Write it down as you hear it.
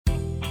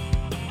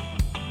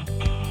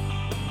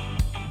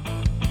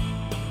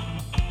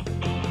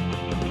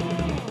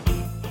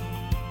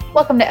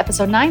Welcome to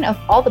episode 9 of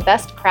All the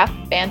Best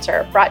Craft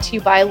Banter, brought to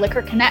you by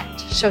Liquor Connect,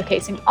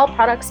 showcasing all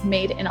products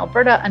made in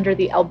Alberta under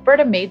the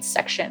Alberta Made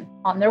section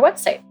on their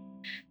website.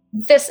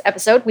 This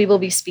episode, we will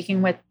be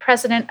speaking with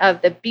President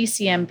of the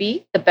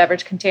BCMB, the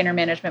Beverage Container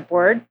Management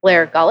Board,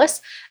 Blair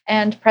Gullis,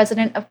 and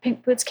President of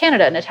Pink Boots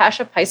Canada,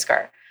 Natasha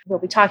Peiskar. We'll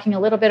be talking a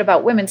little bit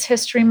about Women's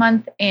History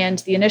Month and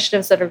the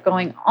initiatives that are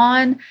going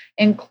on,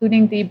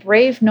 including the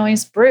Brave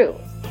Noise Brew.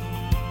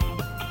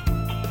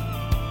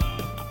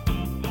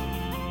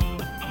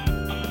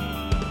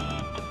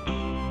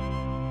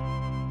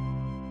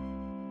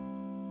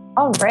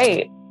 All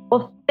right.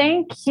 Well,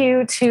 thank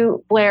you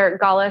to Blair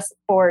Gullis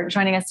for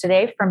joining us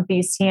today from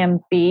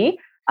BCMB.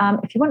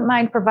 If you wouldn't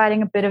mind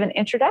providing a bit of an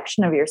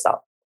introduction of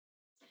yourself.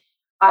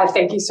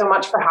 Thank you so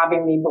much for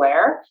having me,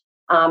 Blair.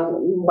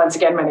 Once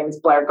again, my name is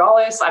Blair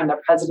Gullis. I'm the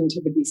president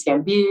of the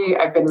BCMB.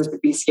 I've been with the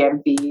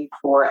BCMB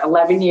for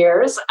 11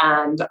 years,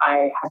 and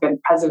I have been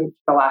president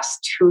for the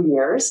last 2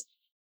 years.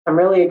 I'm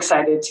really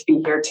excited to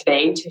be here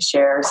today to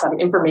share some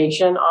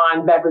information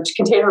on beverage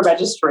container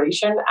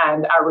registration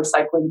and our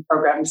recycling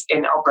programs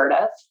in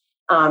Alberta.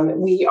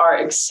 We are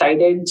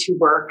excited to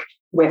work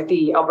with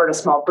the Alberta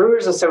Small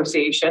Brewers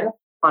Association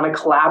on a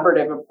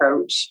collaborative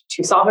approach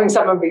to solving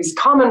some of these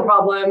common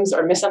problems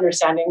or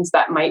misunderstandings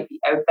that might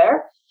be out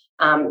there.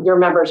 Your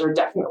members are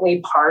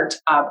definitely part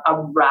of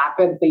a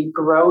rapidly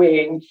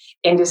growing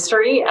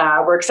industry.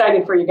 We're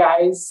excited for you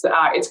guys.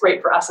 It's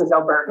great for us as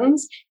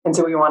Albertans. And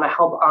so we want to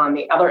help on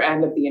the other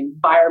end of the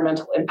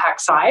environmental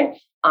impact side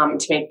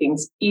to make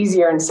things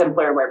easier and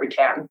simpler where we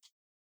can.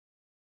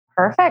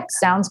 Perfect.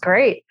 Sounds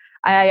great.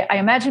 I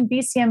imagine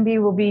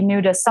BCMB will be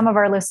new to some of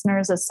our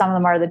listeners, as some of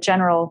them are the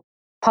general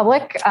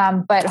public,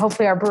 but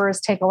hopefully our brewers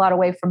take a lot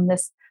away from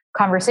this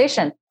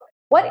conversation.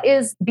 What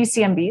is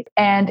BCMB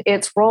and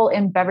its role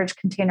in beverage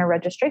container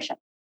registration?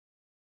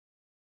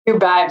 You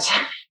bet.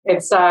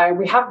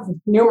 We have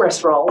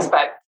numerous roles,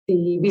 but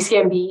the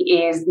BCMB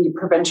is the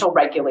provincial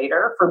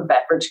regulator for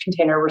beverage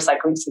container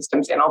recycling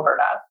systems in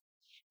Alberta.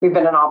 We've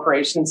been in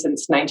operation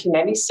since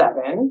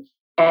 1997,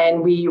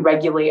 and we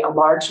regulate a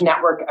large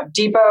network of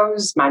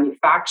depots,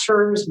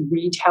 manufacturers,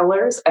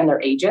 retailers, and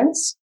their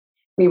agents.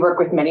 We work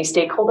with many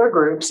stakeholder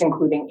groups,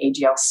 including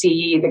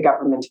AGLC, the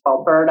Government of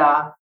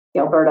Alberta, the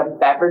Alberta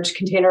Beverage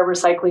Container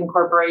Recycling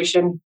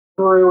Corporation,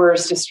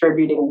 Brewers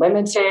Distributing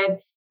Limited,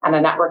 and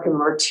a network of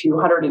over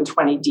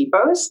 220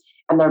 depots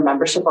and their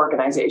membership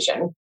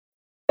organization.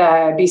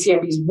 The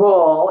BCMB's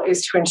role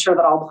is to ensure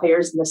that all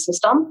players in the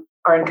system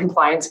are in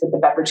compliance with the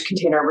beverage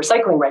container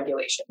recycling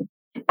regulation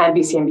and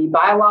BCMB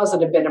bylaws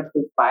that have been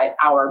approved by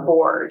our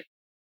board.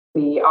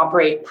 We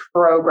operate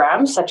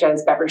programs such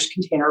as beverage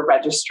container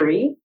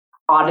registry,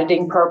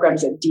 auditing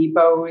programs at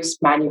depots,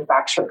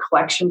 manufacturer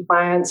collection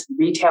plants,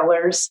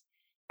 retailers,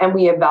 and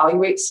we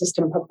evaluate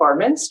system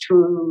performance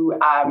to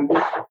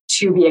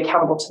be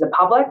accountable to the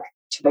public,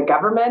 to the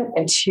government,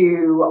 and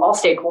to all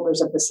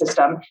stakeholders of the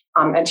system,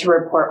 and to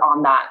report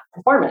on that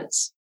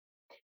performance.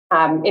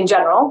 In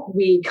general,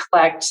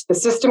 the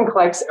system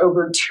collects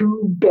over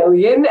 2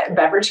 billion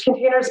beverage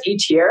containers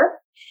each year.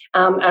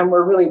 And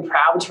we're really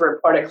proud to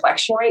report a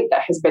collection rate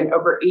that has been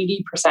over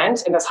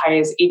 80% and as high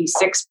as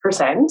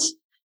 86%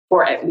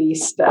 for at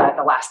least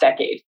the last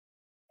decade.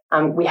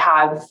 We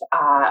have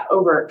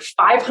over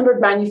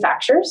 500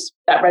 manufacturers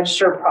that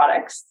register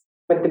products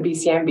with the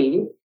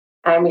BCMB,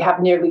 and we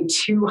have nearly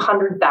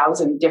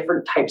 200,000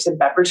 different types of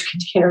beverage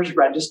containers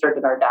registered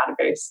in our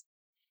database.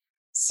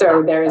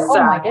 So there's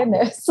my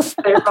goodness.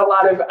 There's a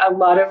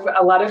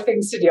lot of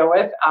things to deal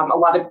with. A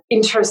lot of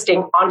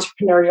interesting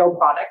entrepreneurial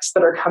products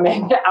that are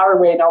coming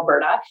our way in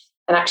Alberta.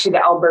 And actually,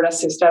 the Alberta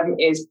system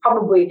is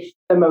probably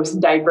the most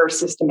diverse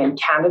system in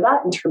Canada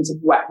in terms of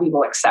what we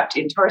will accept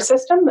into our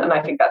system. And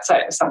I think that's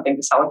something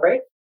to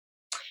celebrate.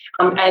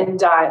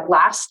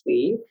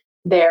 Lastly,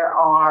 there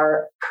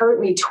are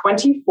currently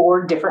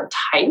 24 different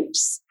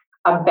types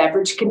of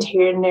beverage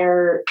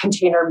container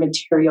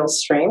material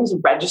streams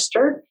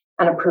registered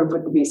and approved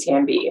with the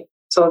BCMB.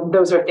 So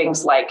those are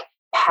things like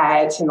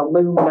PET and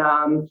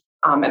aluminum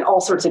and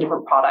all sorts of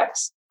different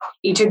products.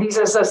 Each of these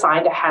is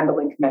assigned a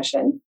handling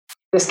commission.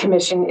 This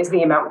commission is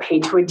the amount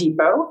paid to a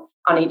depot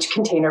on each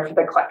container for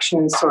the collection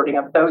and sorting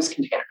of those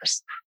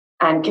containers.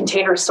 And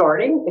container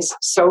sorting is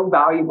so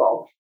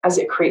valuable as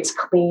it creates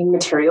clean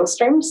material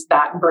streams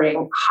that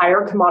bring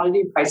higher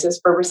commodity prices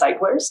for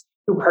recyclers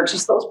who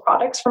purchase those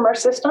products from our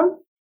system,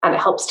 and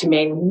it helps to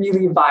make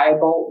really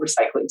viable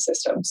recycling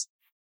systems.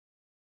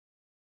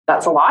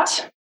 That's a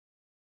lot.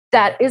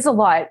 That is a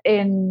lot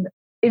in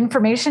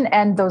information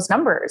and those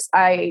numbers.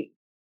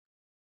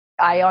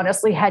 I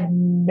honestly had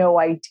no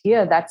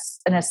idea. That's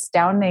an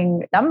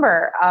astounding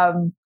number.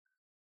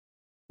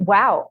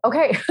 Wow.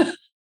 Okay.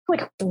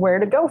 Like, where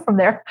to go from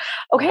there?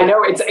 Okay. I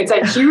know it's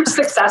a huge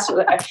success.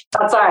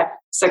 That's a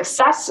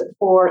success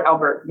for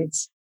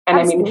Albertans. And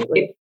absolutely.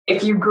 I mean,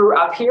 if you grew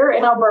up here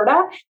in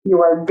Alberta,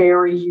 you are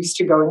very used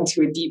to going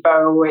to a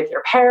depot with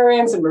your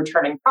parents and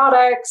returning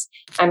products.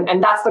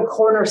 And that's the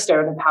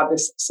cornerstone of how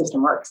this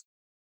system works.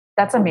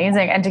 That's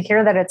amazing. And to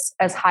hear that it's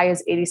as high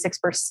as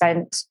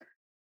 86%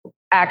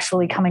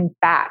 actually coming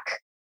back.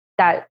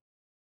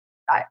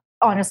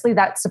 Honestly,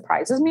 that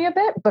surprises me a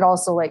bit, but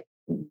also like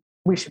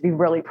we should be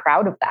really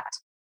proud of that.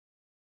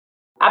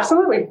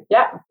 Absolutely.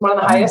 Yeah. One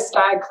of the highest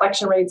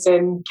collection rates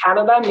in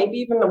Canada, maybe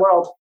even the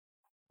world.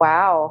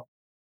 Wow.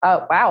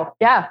 Oh, wow.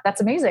 Yeah, that's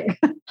amazing.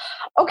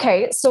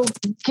 Okay. So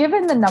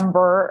given the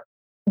number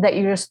that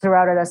you just threw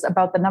out at us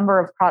about the number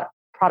of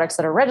products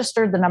that are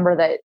registered, the number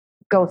that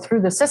go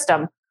through the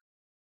system,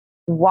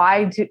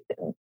 I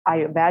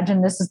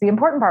imagine this is the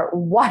important part.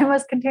 Why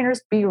must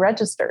containers be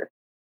registered?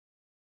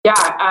 Yeah,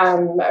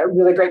 a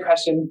really great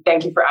question.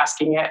 Thank you for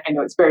asking it. I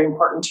know it's very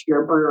important to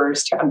your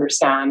brewers to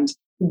understand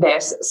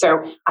this.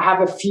 So I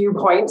have a few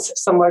points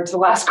similar to the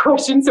last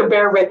question, so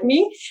bear with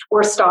me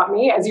or stop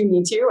me as you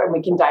need to, and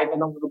we can dive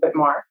in a little bit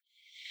more.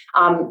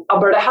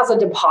 Alberta has a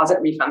deposit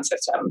refund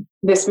system.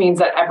 This means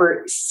that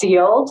every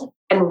sealed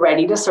and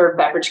ready to serve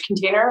beverage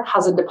container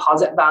has a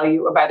deposit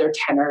value of either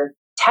 10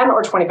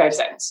 or 25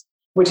 cents,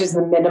 which is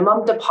the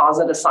minimum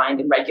deposit assigned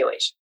in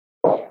regulation.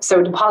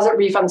 So deposit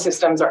refund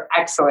systems are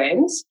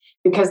excellent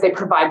because they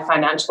provide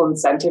financial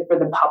incentive for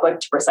the public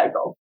to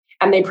recycle.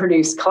 And they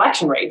produce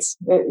collection rates,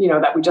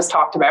 that we just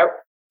talked about,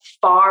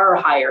 far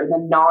higher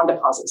than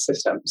non-deposit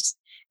systems.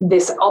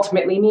 This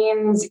ultimately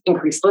means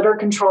increased litter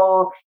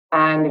control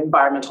and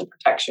environmental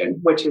protection,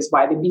 which is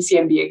why the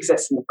BCMB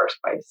exists in the first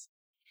place.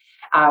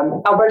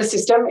 Alberta's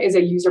system is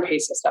a user-pay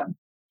system.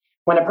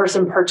 When a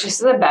person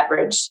purchases a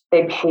beverage,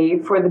 they pay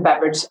for the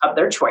beverage of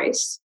their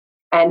choice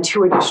and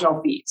 2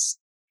 additional fees.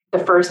 The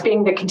first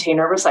being the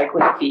container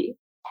recycling fee.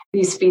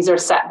 These fees are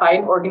set by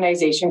an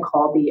organization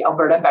called the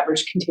Alberta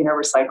Beverage Container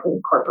Recycling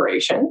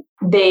Corporation.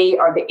 They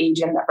are the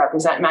agent that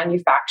represent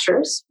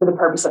manufacturers for the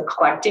purpose of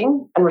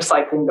collecting and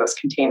recycling those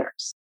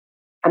containers.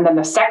 And then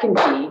the second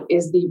fee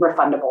is the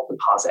refundable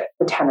deposit,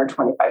 the 10 or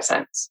 25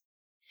 cents.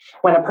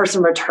 When a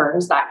person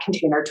returns that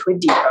container to a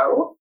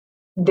depot,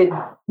 the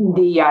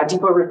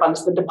depot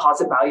refunds the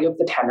deposit value of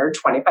the 10 or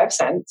 25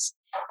 cents,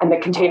 and the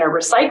container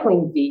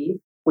recycling fee,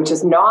 which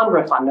is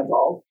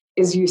non-refundable,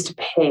 is used to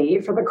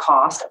pay for the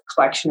cost of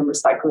collection and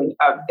recycling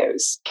of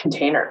those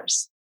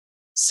containers.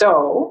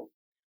 So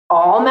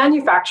all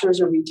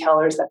manufacturers or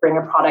retailers that bring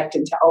a product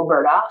into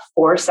Alberta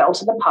for sale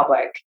to the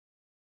public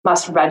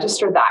must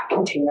register that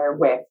container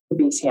with the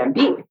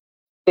BCMB.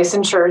 This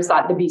ensures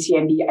that the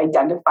BCMB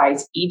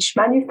identifies each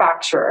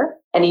manufacturer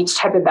and each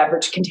type of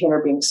beverage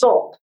container being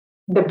sold.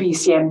 The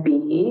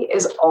BCMB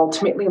is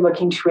ultimately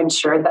looking to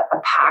ensure that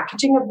the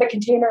packaging of the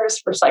container is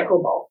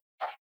recyclable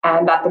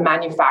and that the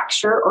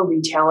manufacturer or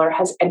retailer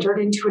has entered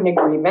into an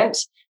agreement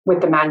with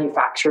the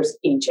manufacturer's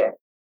agent.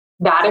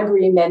 That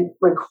agreement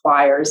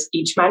requires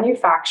each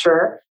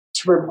manufacturer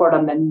to report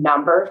on the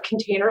number of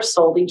containers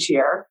sold each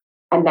year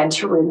and then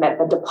to remit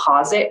the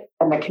deposit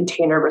and the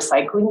container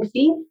recycling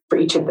fee for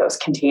each of those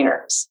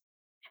containers.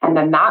 And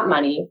then that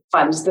money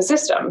funds the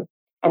system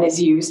and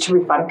is used to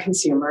refund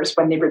consumers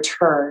when they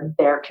return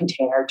their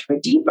container to a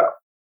depot.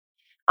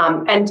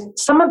 And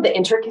some of the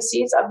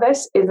intricacies of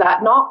this is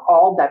that not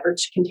all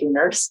beverage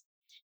containers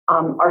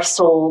are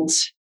sold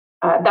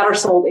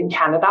in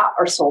Canada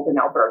are sold in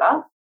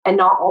Alberta, and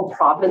not all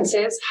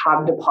provinces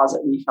have deposit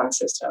refund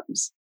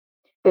systems.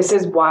 This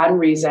is one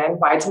reason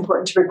why it's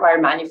important to require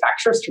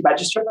manufacturers to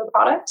register their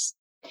products.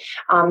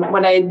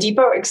 When a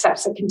depot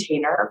accepts a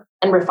container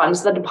and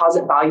refunds the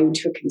deposit value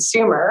to a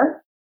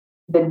consumer,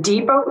 the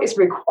depot is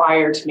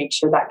required to make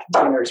sure that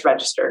container is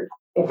registered.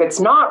 If it's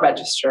not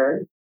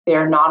registered, they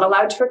are not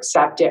allowed to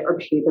accept it or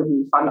pay the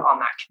refund on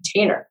that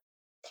container.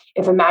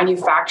 If a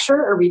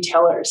manufacturer or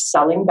retailer is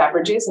selling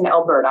beverages in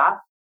Alberta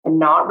and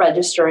not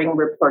registering,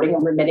 reporting,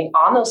 and remitting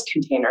on those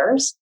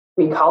containers,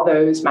 we call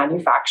those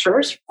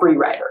manufacturers free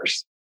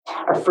riders.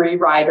 A free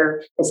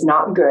rider is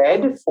not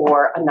good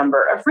for a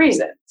number of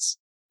reasons.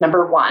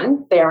 Number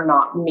one, they are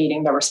not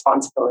meeting their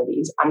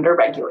responsibilities under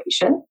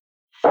regulation.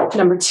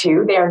 Number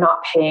two, they are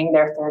not paying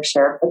their fair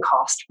share of the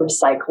cost to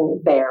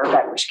recycle their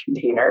beverage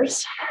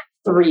containers.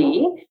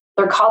 3,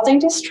 they're causing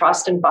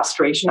distrust and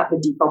frustration at the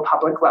depot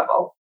public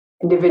level.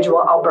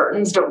 Individual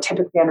Albertans don't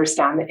typically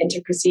understand the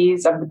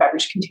intricacies of the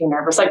beverage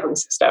container recycling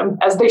system,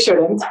 as they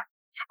shouldn't.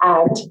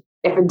 And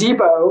if a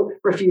depot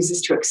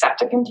refuses to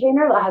accept a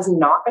container that has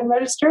not been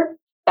registered,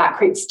 that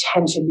creates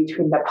tension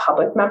between the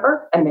public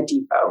member and the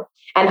depot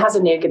and has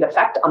a negative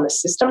effect on the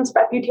system's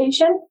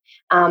reputation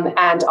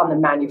and on the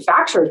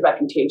manufacturer's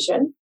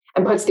reputation,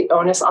 and puts the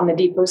onus on the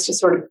depots to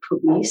sort of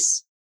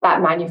police that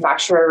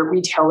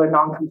manufacturer-retailer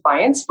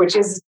non-compliance, which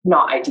is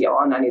not ideal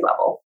on any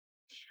level.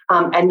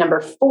 And number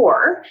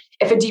 4,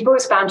 if a depot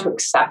is found to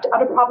accept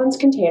out-of-province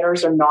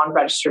containers or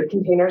non-registered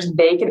containers,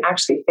 they can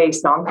actually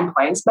face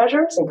non-compliance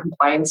measures and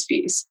compliance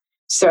fees.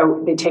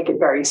 So they take it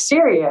very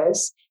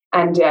serious.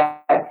 And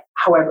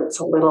however, it's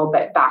a little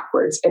bit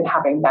backwards in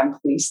having them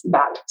police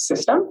that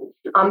system.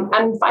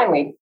 And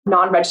finally,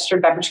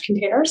 non-registered beverage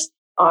containers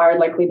are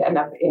likely to end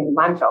up in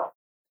landfill.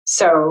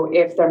 So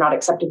if they're not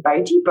accepted by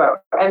a depot,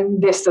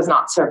 and this does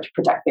not serve to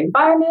protect the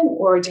environment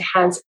or to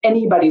enhance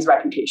anybody's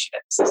reputation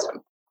in the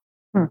system.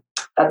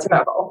 That's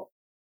my goal.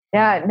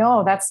 Yeah,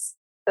 no, that's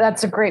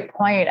a great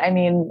point. I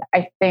mean,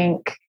 I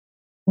think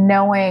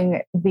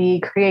knowing the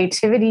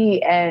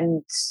creativity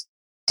and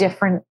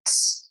different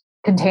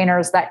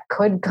containers that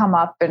could come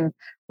up and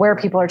where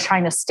people are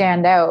trying to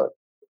stand out.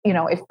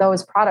 If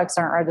those products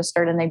aren't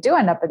registered and they do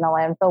end up in the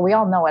landfill, we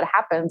all know what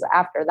happens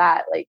after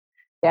that. Like,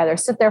 they either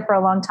sit there for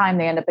a long time,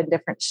 they end up in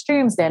different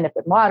streams, they end up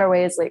in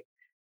waterways. Like,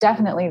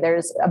 definitely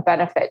there's a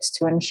benefit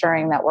to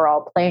ensuring that we're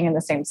all playing in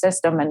the same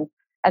system. And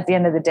at the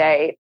end of the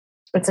day,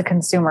 it's a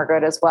consumer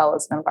good as well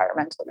as an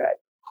environmental good.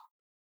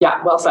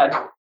 Yeah, well said.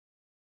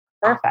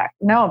 Perfect.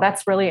 No,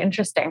 that's really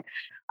interesting.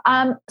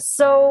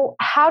 So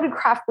how do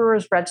craft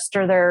brewers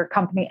register their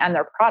company and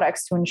their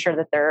products to ensure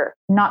that they're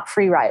not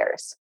free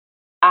riders?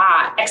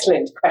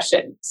 Excellent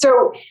question.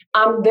 So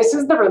this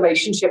is the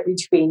relationship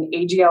between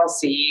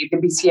AGLC, the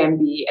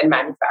BCMB, and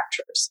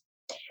manufacturers.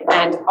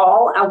 And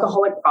all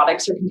alcoholic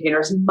products or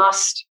containers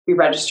must be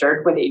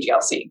registered with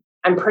AGLC.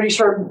 I'm pretty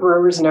sure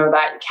brewers know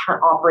that you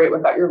can't operate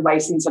without your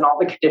license and all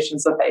the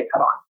conditions that they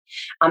put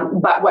on.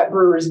 But what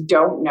brewers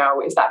don't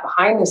know is that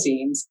behind the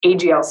scenes,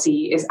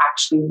 AGLC is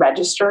actually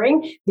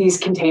registering these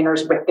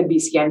containers with the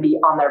BCMB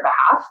on their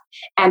behalf,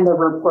 and they're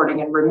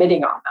reporting and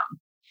remitting on them.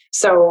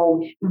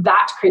 So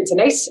that creates a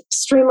nice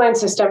streamlined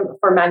system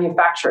for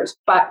manufacturers.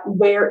 But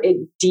where it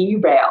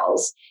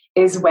derails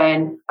is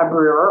when a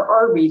brewer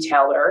or a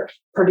retailer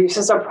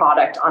produces a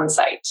product on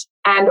site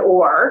and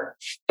or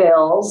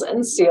fills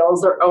and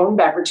seals their own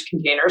beverage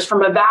containers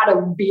from a vat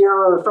of beer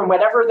or from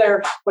whatever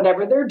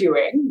they're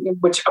doing,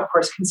 which of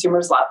course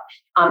consumers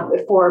love,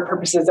 for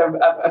purposes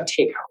of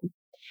take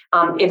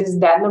home. It is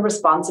then the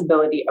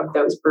responsibility of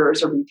those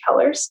brewers or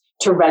retailers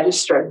to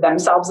register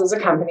themselves as a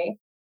company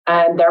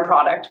and their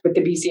product with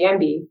the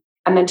BCMB,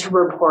 and then to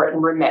report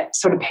and remit,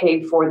 so to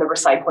pay for the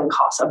recycling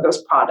costs of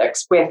those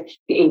products with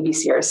the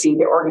ABCRC,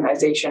 the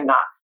organization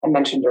I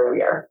mentioned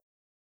earlier.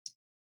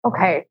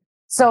 Okay,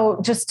 so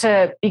just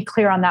to be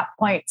clear on that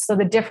point, so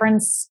the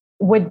difference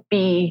would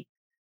be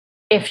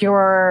if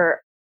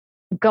you're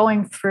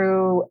going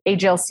through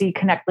AGLC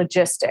Connect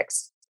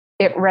Logistics,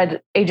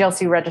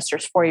 AGLC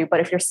registers for you, but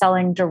if you're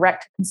selling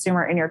direct to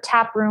consumer in your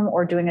tap room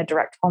or doing a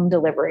direct home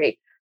delivery,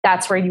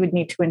 that's where you would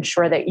need to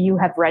ensure that you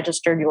have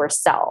registered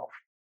yourself.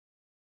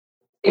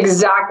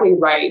 Exactly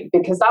right,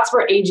 because that's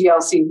where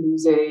AGLC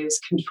loses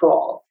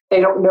control.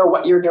 They don't know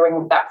what you're doing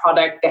with that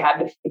product.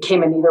 It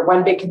came in either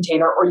one big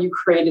container or you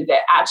created it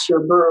at your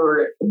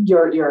brewer,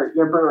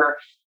 your brewer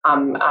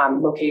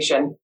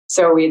location.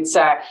 So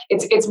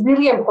it's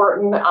really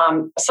important.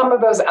 Some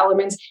of those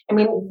elements, I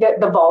mean,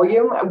 the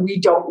volume, we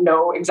don't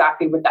know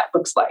exactly what that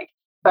looks like,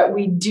 but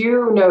we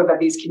do know that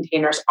these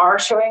containers are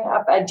showing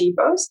up at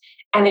depots,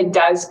 and it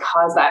does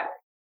cause that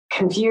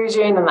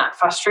confusion and that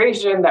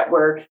frustration that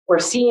we're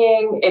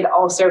seeing.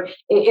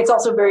 It's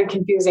also very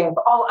confusing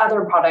for all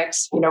other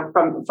products,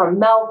 from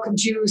milk,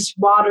 juice,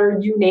 water,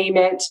 you name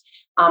it,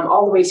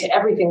 all the way to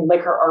everything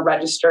liquor or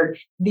registered.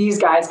 These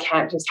guys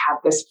can't just have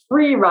this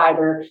free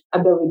rider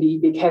ability,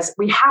 because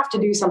we have to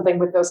do something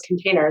with those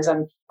containers,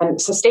 and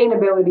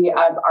sustainability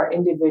of our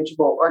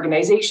individual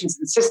organizations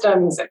and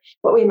systems and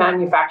what we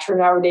manufacture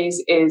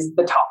nowadays is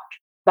the talk.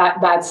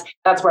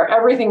 That's where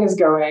everything is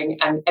going,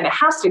 and it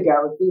has to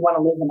go if we want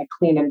to live in a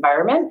clean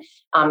environment.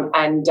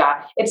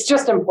 It's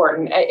just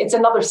important. It's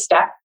another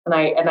step, and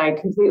I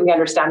completely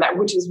understand that,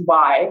 which is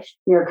why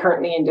we are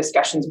currently in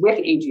discussions with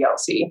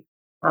AGLC.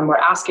 We're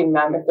asking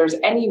them if there's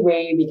any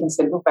way we can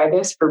simplify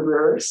this for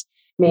brewers.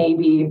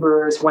 Maybe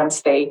brewers,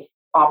 once they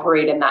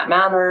operate in that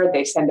manner,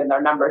 they send in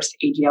their numbers to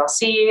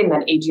AGLC, and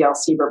then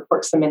AGLC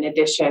reports them in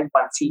addition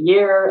once a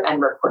year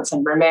and reports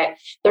and remit.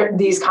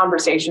 These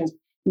conversations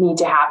need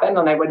to happen,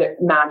 and I would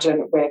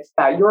imagine with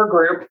your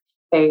group,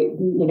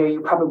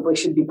 you probably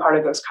should be part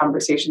of those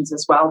conversations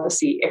as well, to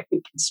see if we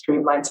can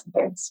streamline some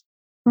things.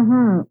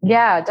 Mm-hmm.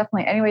 Yeah,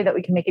 definitely. Any way that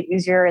we can make it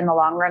easier in the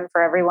long run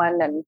for everyone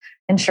and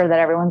ensure that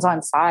everyone's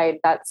on side,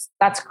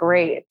 that's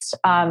great.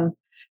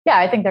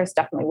 I think there's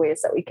definitely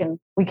ways that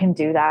we can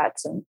do that.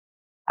 And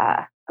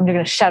I'm going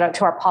to shout out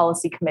to our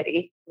policy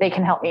committee. They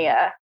can help me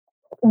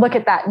look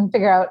at that and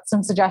figure out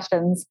some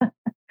suggestions.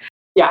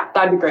 Yeah,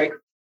 that'd be great.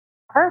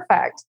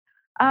 Perfect.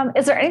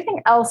 Is there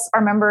anything else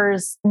our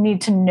members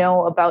need to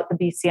know about the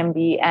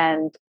BCMB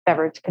and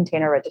beverage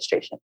container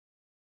registration?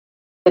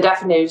 The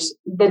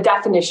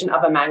definition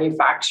of a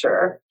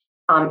manufacturer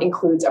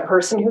includes a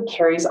person who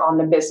carries on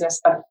the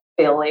business of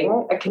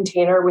filling a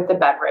container with a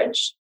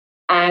beverage,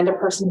 and a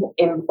person who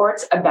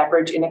imports a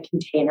beverage in a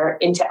container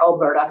into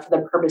Alberta for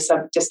the purpose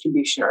of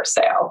distribution or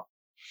sale.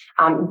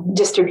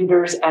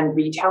 Distributors and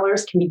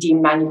retailers can be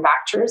deemed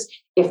manufacturers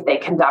if they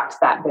conduct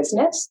that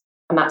business.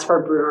 And that's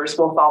where brewers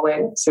will fall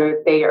in. So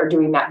if they are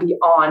doing that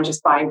beyond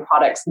just buying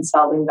products and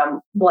selling them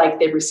like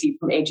they receive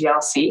from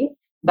AGLC,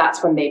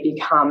 that's when they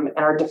become and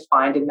are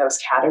defined in those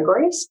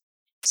categories.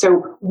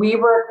 So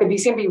the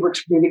BCMB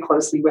works really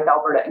closely with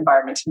Alberta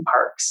Environment and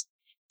Parks.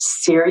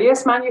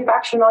 Serious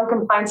manufacturing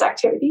non-compliance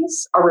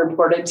activities are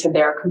reported to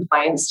their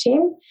compliance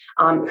team,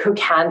 who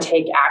can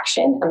take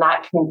action, and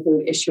that can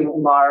include issuing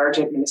large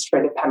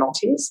administrative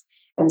penalties.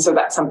 And so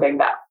that's something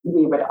that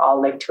we would all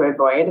like to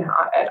avoid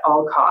at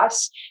all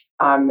costs.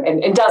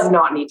 and does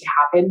not need to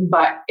happen,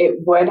 but it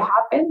would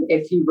happen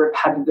if you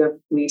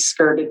repetitively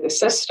skirted the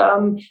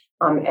system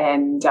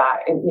and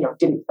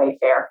didn't play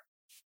fair.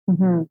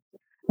 Mm-hmm.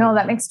 No,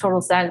 that makes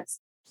total sense.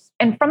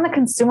 And from the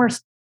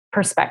consumer's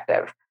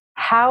perspective,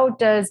 how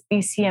does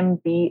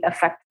BCMB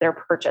affect their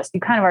purchase? You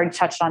kind of already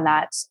touched on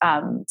that.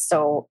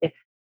 So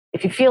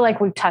if you feel like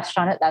we've touched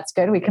on it, that's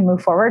good. We can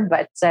move forward.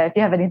 But if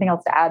you have anything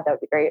else to add, that would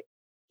be great.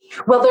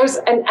 Well, there's,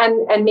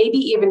 and maybe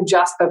even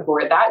just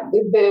before that,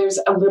 there's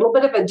a little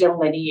bit of a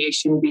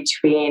delineation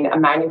between a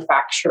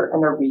manufacturer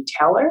and a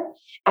retailer.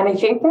 And I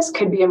think this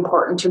could be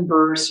important to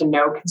brewers to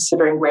know,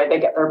 considering where they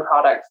get their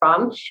product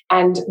from.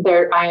 And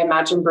I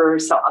imagine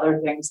brewers sell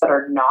other things that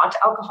are not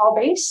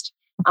alcohol-based.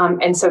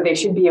 And so they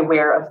should be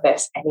aware of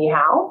this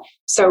anyhow.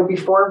 So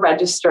before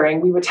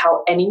registering, we would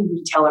tell any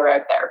retailer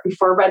out there,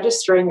 before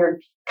registering your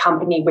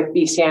company with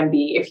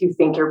BCMB, if you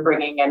think you're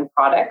bringing in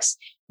products,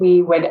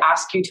 we would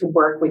ask you to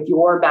work with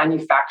your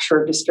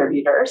manufacturer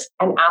distributors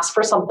and ask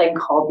for something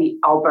called the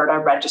Alberta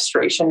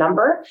registration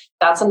number.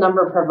 That's a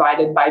number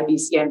provided by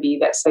BCMB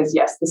that says,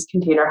 yes, this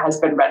container has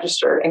been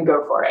registered, and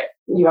go for it.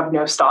 You have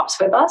no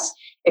stops with us.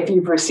 If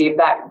you've received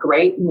that,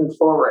 great, move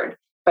forward.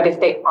 But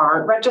if they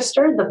aren't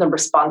registered, then the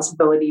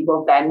responsibility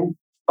will then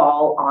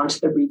fall onto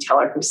the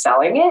retailer who's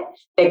selling it.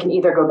 They can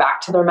either go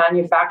back to their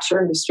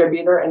manufacturer and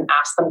distributor and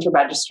ask them to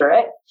register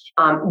it.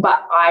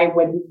 But I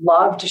would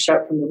love to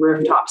shout from the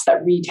rooftops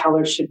that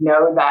retailers should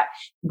know that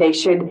they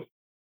should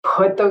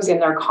put those in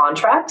their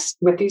contracts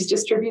with these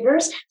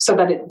distributors so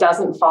that it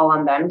doesn't fall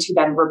on them to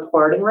then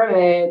report and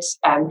remit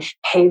and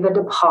pay the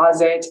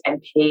deposit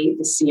and pay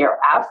the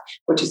CRF,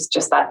 which is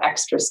just that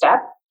extra step.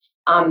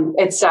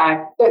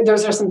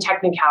 Those are some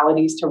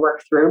technicalities to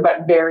work through,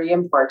 but very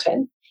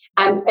important.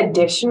 And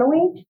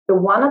additionally, the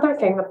one other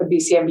thing that the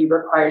BCMB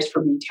requires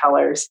for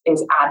retailers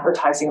is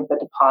advertising of the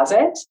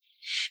deposit.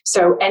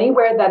 So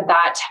anywhere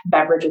that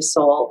beverage is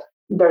sold,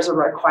 there's a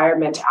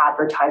requirement to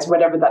advertise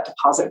whatever that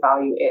deposit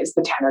value is,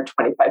 the 10 or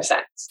 25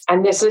 cents.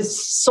 And this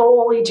is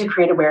solely to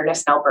create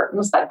awareness in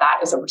Albertans that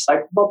is a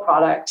recyclable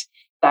product,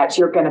 that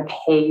you're going to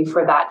pay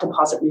for that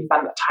deposit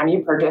refund at the time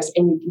you purchase,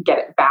 and you can get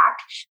it back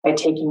by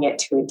taking it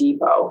to a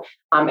depot.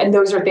 And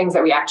those are things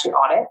that we actually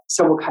audit.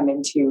 So we'll come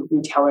into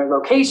retailer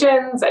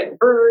locations and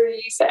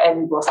breweries,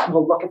 and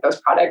we'll look at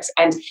those products.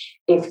 And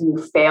if you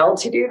fail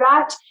to do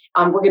that,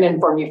 we're going to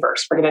inform you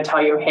first. We're going to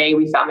tell you, hey,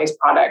 we found these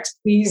products.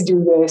 Please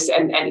do this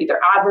and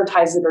either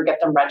advertise it or get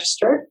them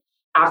registered.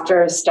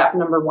 After step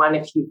number 1,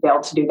 if you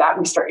fail to do that,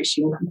 we start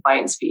issuing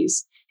compliance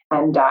fees.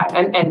 And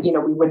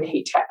we wouldn't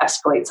hate to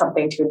escalate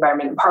something to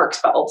Environment and Parks,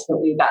 but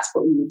ultimately that's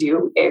what we would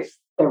do if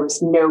there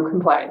was no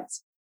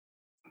compliance.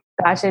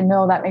 Gotcha.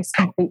 No, that makes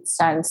complete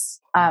sense.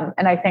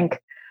 And I think,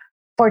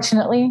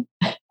 fortunately,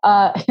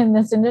 in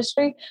this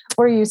industry,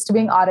 we're used to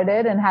being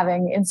audited and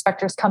having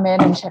inspectors come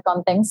in and check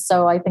on things.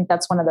 So I think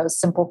that's one of those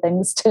simple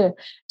things to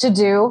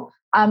do.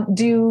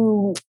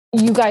 Do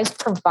you guys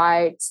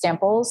provide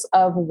samples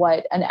of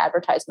what an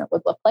advertisement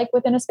would look like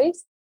within a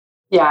space?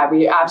 Yeah,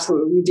 we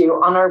absolutely do.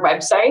 On our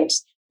website,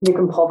 you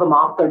can pull them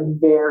off. They're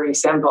very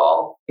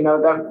simple.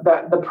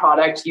 The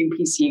product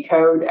UPC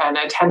code and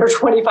a 10 or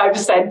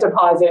 25%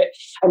 deposit.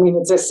 I mean,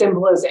 it's as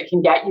simple as it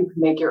can get. You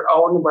can make your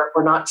own.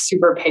 We're not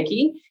super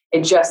picky.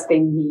 It just, they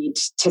need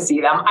to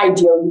see them.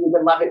 Ideally, we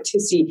would love it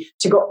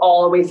to go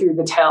all the way through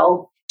the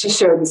till, to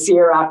show the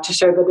CRF, to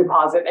show the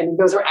deposit. And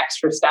those are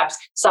extra steps.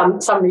 Some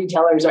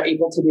retailers are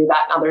able to do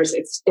that. Others,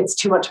 it's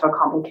too much of a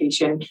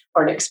complication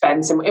or an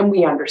expense. And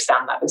we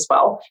understand that as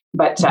well.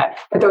 But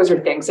those are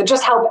things that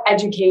just help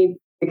educate,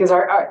 because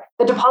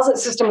the deposit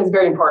system is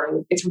very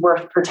important. It's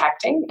worth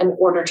protecting. In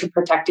order to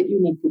protect it,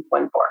 you need people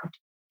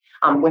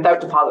informed. Without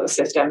deposit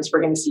systems,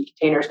 we're going to see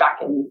containers back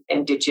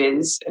in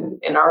ditches and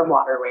in our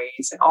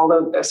waterways and all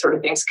of those sort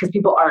of things, because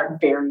people aren't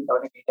very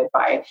motivated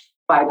by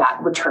that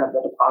return of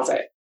the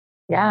deposit.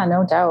 Yeah,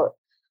 no doubt.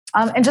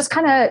 And just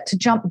kind of to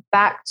jump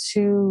back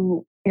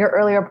to your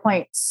earlier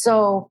point.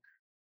 So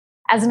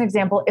as an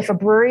example, if a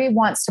brewery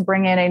wants to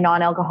bring in a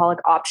non-alcoholic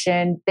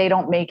option, they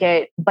don't make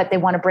it, but they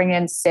want to bring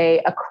in,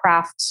 say, a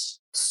craft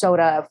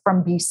soda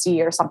from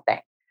BC or something.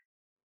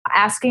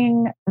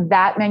 Asking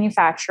that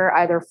manufacturer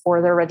either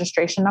for their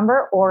registration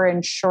number or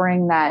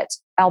ensuring that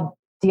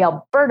the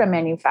Alberta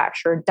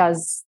manufacturer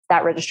does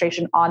that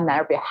registration on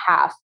their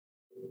behalf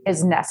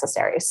is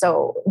necessary.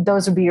 So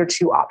those would be your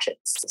two options.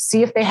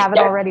 See if they have it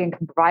already and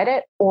can provide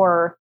it,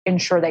 or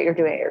ensure that you're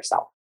doing it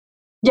yourself.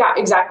 Yeah,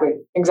 exactly.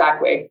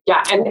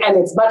 Yeah. And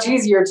it's much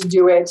easier to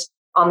do it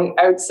on the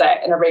outset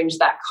and arrange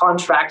that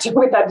contract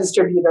with that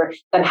distributor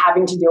than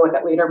having to deal with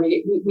it later.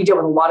 We deal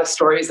with a lot of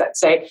stories that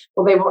say,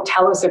 well, they won't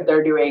tell us if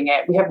they're doing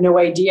it. We have no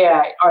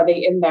idea. Are they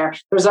in there?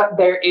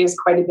 There is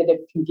quite a bit of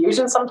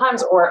confusion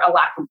sometimes, or a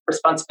lack of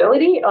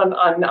responsibility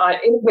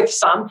with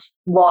some.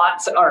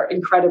 Lots are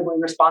incredibly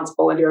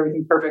responsible and do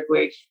everything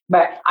perfectly.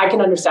 But I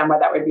can understand why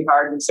that would be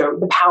hard. And so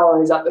the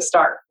power is at the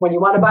start. When you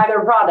want to buy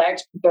their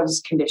product, put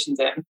those conditions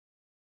in.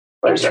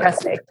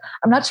 Interesting.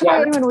 I'm not sure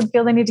why anyone would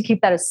feel they need to keep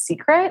that a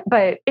secret,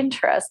 but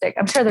interesting.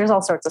 I'm sure there's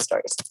all sorts of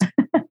stories.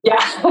 Yeah,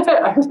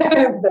 I'm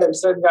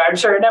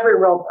sure in every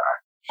world there are.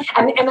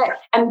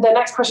 And the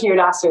next question you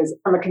would ask is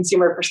from a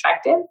consumer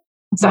perspective.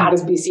 So how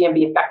does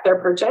BCMB affect their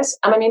purchase?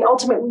 And I mean,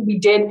 ultimately, we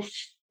did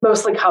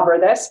mostly cover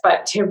this,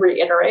 but to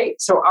reiterate,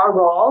 so our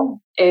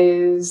role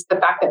is the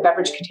fact that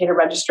beverage container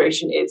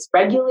registration is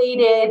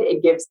regulated.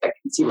 It gives the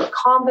consumer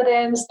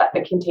confidence that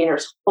the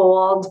containers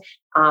hold,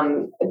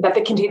 that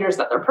the containers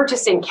that they're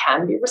purchasing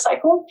can be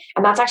recycled.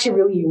 And that's actually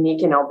really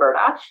unique in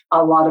Alberta.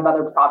 A lot of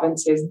other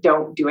provinces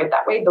don't do it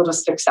that way. They'll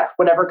just accept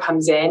whatever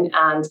comes in.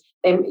 And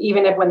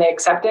even if when they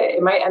accept it,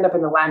 it might end up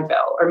in the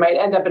landfill or might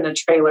end up in a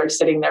trailer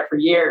sitting there for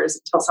years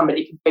until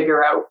somebody can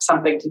figure out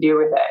something to do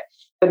with it.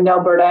 But in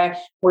Alberta,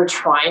 we're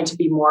trying to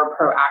be more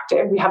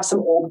proactive. We have some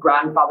old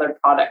grandfathered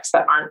products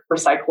that aren't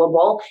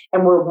recyclable,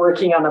 and we're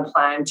working on a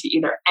plan to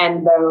either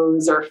end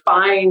those or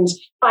find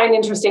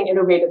interesting,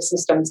 innovative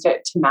systems to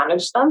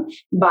manage them.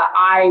 But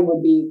I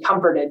would be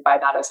comforted by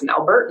that as an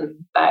Albertan,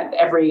 that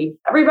every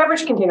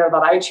beverage container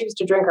that I choose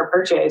to drink or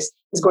purchase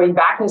is going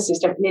back in the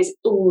system and is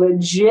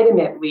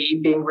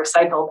legitimately being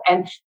recycled.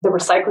 And the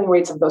recycling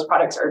rates of those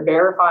products are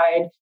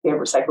verified. We have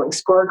recycling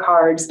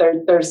scorecards.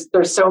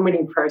 There's so many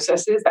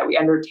processes that we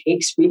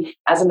undertake. So we,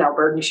 as an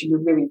Albertan, should be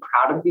really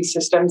proud of these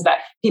systems that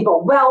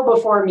people well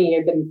before me,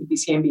 I've been with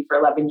BCMB for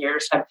 11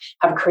 years,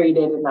 have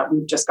created and that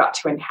we've just got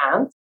to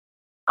enhance.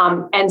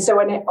 And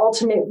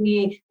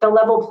ultimately, the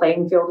level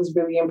playing field is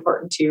really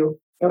important too.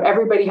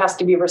 Everybody has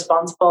to be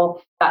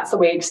responsible. That's the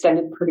way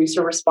extended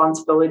producer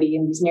responsibility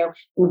and these new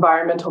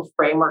environmental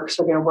frameworks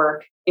are going to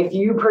work. If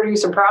you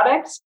produce a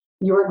product,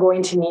 you are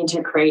going to need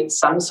to create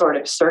some sort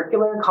of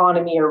circular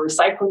economy or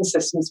recycling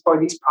systems for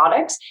these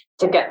products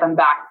to get them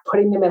back.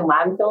 Putting them in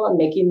landfill and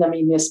making them a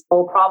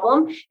municipal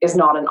problem is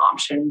not an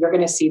option. You're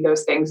going to see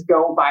those things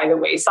go by the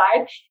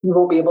wayside. You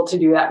won't be able to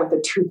do that with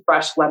a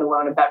toothbrush, let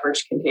alone a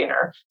beverage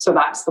container. So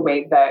that's the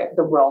way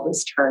the world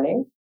is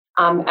turning.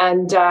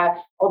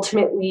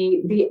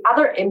 Ultimately, the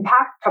other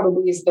impact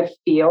probably is the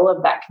feel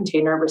of that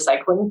container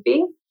recycling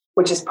fee,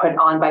 which is put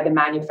on by the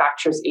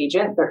manufacturer's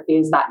agent. There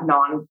is that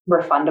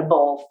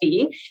non-refundable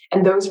fee,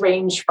 and those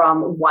range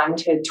from 1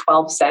 to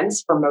 12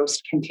 cents for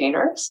most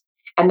containers.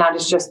 And that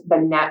is just the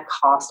net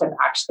cost of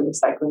actually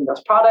recycling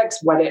those products,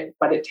 what it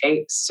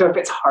takes. So if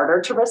it's harder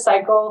to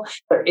recycle,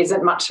 there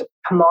isn't much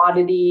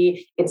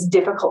commodity, it's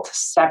difficult to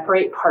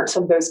separate parts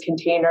of those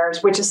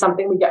containers, which is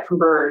something we get from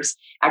brewers.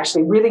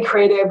 Actually, really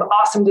creative,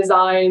 awesome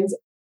designs,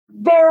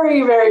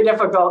 very, very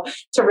difficult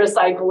to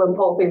recycle and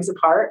pull things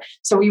apart.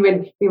 So we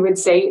would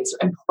say it's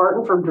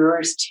important for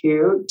brewers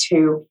too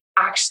to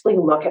actually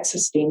look at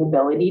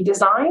sustainability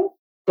design.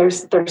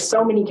 There's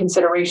so many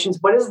considerations.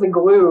 What is the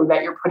glue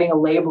that you're putting a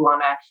label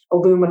on an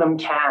aluminum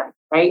can,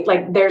 right?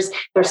 Like there's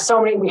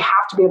so many, we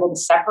have to be able to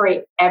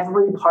separate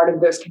every part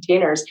of those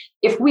containers.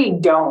 If we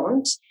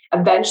don't,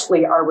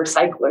 eventually our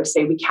recyclers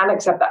say we can't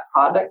accept that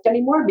product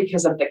anymore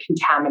because of the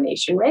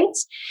contamination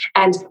rates.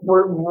 And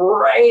we're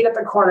right at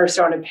the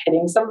cornerstone of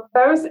hitting some of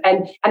those.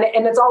 And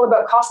it's all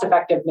about cost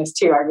effectiveness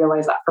too. I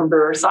realize that from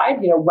brewer side,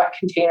 what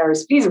container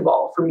is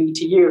feasible for me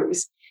to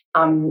use?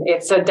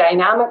 It's a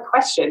dynamic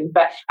question,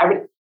 but I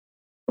would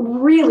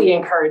really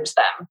encourage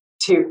them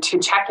to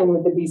check in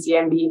with the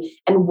BCMB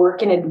and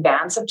work in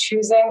advance of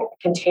choosing a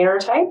container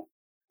type,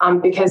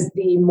 because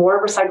the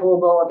more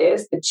recyclable it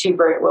is, the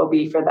cheaper it will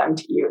be for them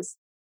to use.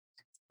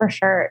 For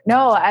sure.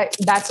 No,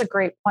 that's a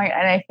great point.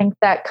 And I think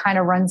that kind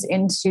of runs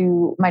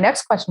into my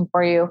next question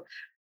for you.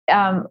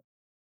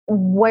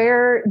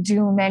 Where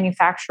do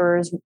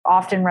manufacturers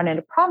often run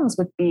into problems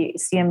with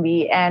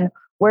BCMB, and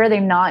where are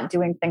they not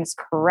doing things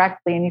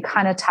correctly? And you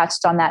kind of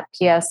touched on that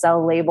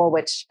PSL label,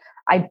 which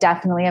I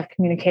definitely have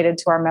communicated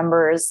to our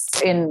members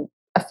in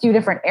a few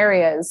different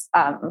areas.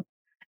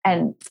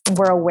 And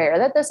we're aware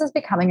that this is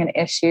becoming an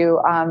issue.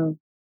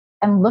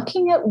 And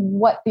looking at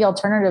what the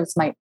alternatives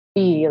might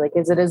be, like,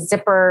 is it a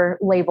zipper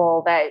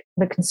label that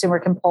the consumer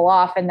can pull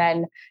off and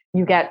then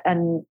you get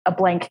a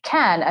blank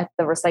can at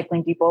the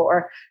recycling depot?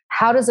 Or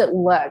how does it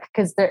look?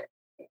 Because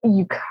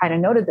you kind of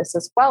noted this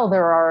as well.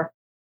 There are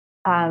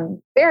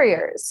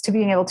barriers to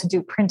being able to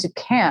do printed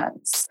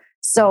cans.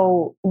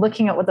 So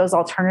looking at what those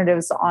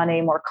alternatives on a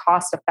more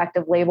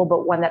cost-effective label,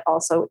 but one that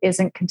also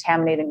isn't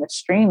contaminating the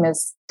stream,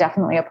 is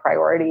definitely a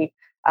priority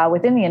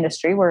within the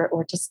industry. We're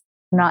just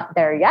not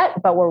there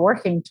yet, but we're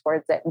working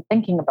towards it and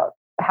thinking about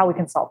how we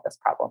can solve this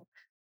problem.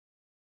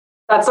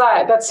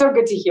 That's so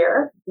good to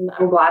hear.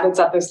 I'm glad it's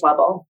at this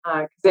level,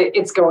 because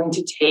it's going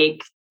to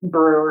take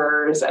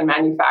brewers and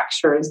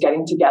manufacturers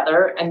getting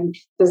together and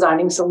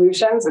designing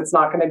solutions. It's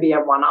not going to be a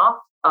one-off.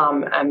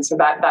 And so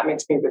that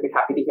makes me really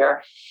happy to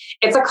hear.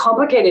 It's a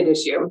complicated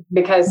issue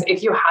because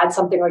if you had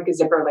something like a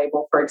zipper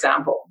label, for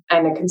example,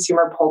 and a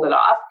consumer pulled it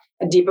off,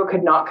 a depot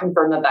could not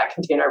confirm that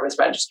container was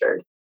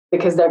registered,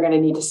 because they're going to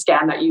need to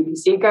scan that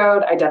UPC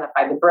code,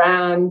 identify the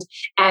brand.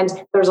 And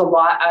there's a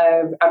lot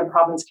of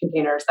out-of-province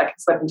containers that can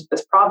slip into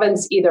this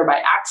province, either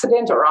by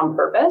accident or on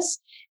purpose.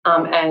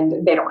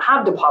 And they don't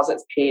have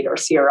deposits paid or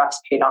CRFs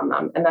paid on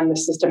them. And then the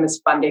system is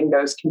funding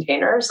those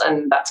containers,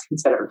 and that's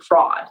considered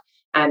fraud.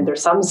 And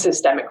there's some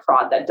systemic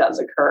fraud that does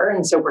occur.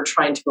 And so we're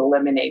trying to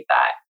eliminate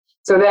that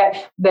So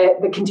that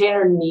the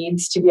container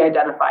needs to be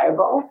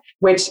identifiable,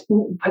 which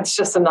puts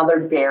just another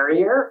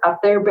barrier up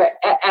there. But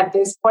at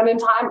this point in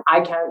time,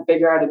 I can't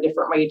figure out a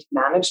different way to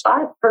manage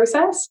that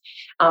process.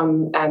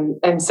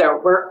 And so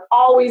we're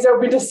always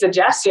open to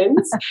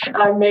suggestions.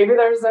 Maybe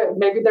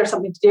there's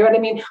something to do. And I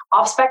mean,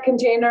 off-spec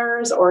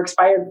containers or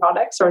expired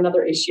products are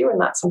another issue, and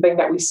that's something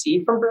that we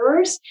see from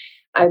brewers.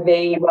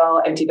 They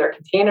will empty their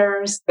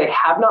containers. They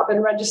have not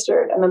been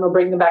registered, and then they'll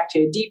bring them back to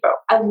a depot.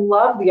 I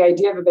love the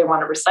idea that they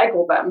want to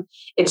recycle them.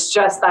 It's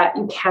just that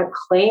you can't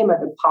claim a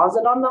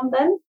deposit on them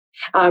then.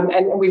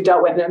 And we've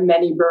dealt with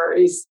many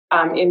breweries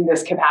in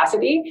this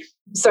capacity.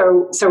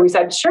 So we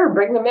said, sure,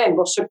 bring them in.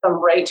 We'll ship them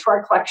right to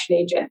our collection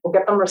agent. We'll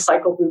get them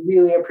recycled. We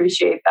really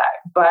appreciate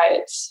that.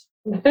 But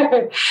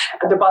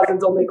a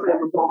deposit's only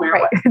claimable.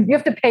 Right. You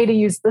have to pay to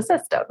use the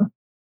system.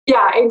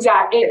 Yeah,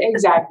 exactly.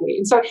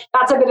 And so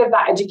that's a bit of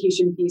that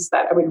education piece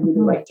that I would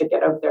really like to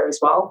get out there as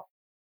well.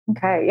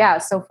 Okay. Yeah.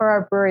 So for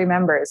our brewery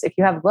members, if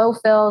you have low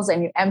fills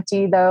and you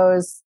empty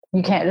those,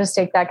 you can't just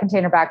take that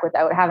container back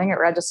without having it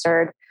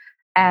registered.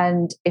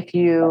 And if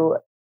you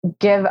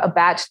give a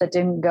batch that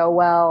didn't go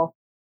well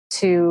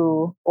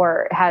to,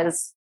 or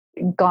has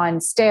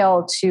gone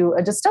stale to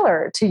a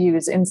distiller to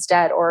use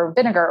instead, or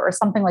vinegar or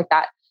something like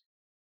that,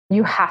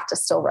 you have to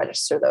still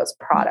register those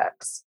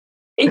products.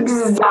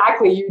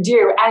 Exactly, you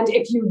do. And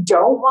if you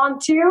don't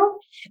want to,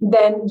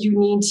 then you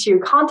need to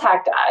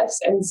contact us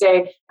and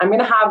say, I'm going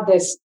to have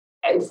this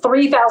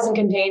 3,000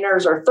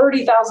 containers or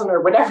 30,000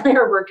 or whatever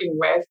you're working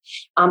with.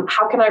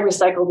 How can I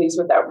recycle these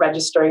without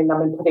registering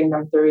them and putting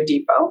them through a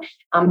depot?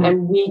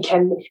 And we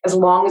can, as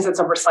long as it's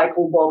a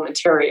recyclable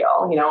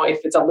material, if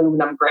it's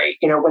aluminum, great,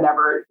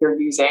 whatever you're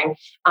using,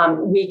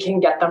 we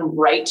can get them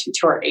right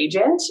to our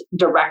agent,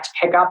 direct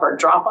pickup or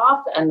drop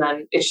off, and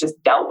then it's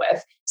just dealt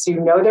with. So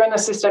they're in the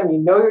system,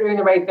 you're doing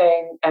the right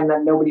thing, and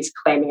then nobody's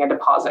claiming a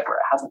deposit where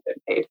it hasn't been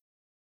paid.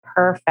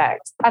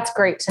 Perfect. That's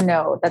great to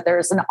know that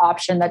there's an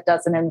option that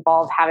doesn't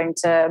involve having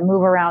to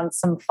move around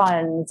some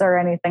funds or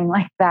anything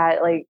like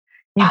that. Like,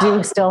 you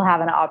do still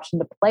have an option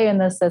to play in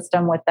the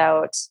system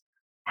without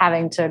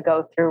having to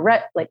go through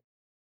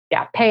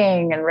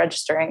paying and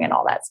registering and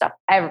all that stuff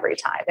every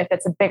time. If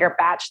it's a bigger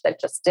batch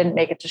that just didn't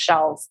make it to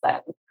shelves,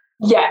 then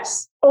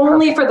yes,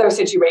 only for those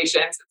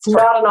situations. It's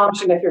not an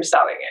option if you're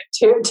selling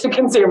it to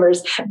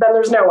consumers. Then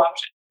there's no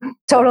option.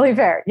 Totally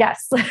fair.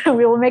 Yes.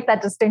 We will make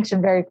that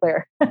distinction very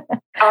clear.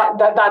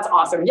 That's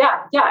awesome.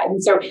 Yeah. And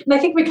I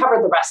think we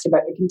covered the rest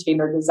about the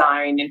container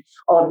design and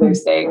all of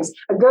those things.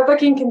 A good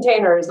looking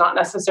container is not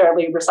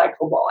necessarily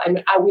recyclable,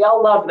 and we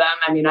all love them.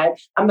 I mean,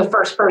 I'm the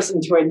first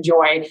person to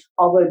enjoy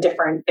all the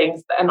different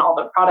things and all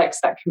the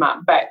products that come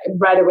up, but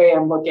right away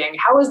I'm looking,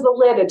 how is the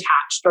lid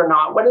attached or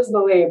not? What is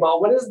the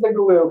label? What is the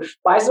glue?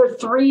 Why is there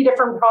 3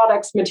 different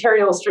products,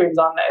 material streams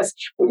on this?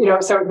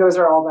 So those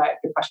are all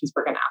the questions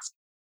we're going to ask.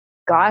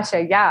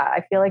 Gotcha. Yeah.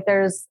 I feel like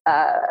there's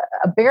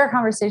a bigger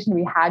conversation to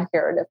be had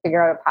here to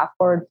figure out a path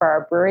forward for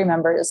our brewery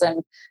members,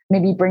 and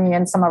maybe bringing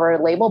in some of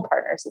our label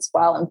partners as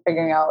well, and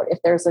figuring out if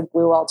there's a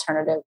glue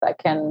alternative that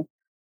can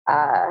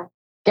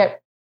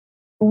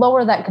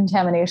lower that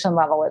contamination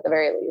level at the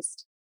very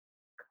least.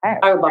 Okay.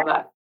 I would love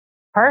that.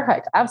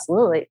 Perfect.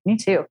 Absolutely. Me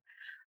too.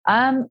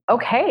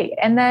 Okay.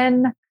 And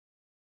then,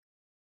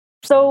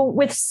 so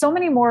with so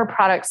many more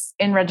products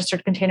in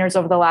registered containers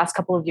over the last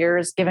couple of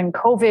years, given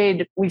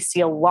COVID, we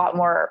see a lot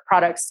more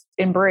products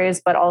in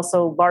breweries, but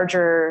also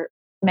larger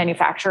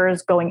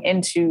manufacturers going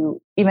into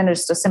even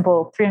just a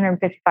simple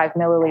 355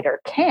 milliliter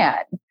can.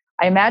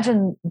 I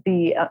imagine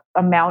the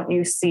amount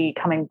you see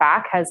coming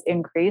back has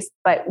increased,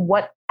 but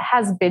what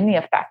has been the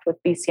effect with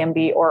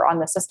BCMB or on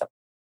the system?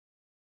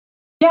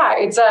 Yeah,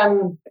 it's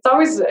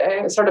always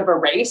sort of a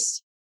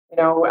race,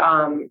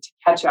 to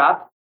catch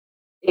up.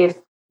 If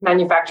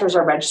manufacturers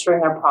are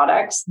registering their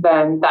products,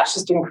 then that's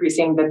just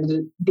increasing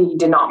the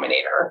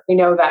denominator. We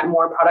know that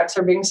more products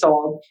are being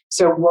sold,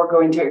 so we're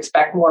going to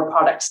expect more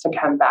products to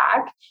come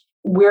back.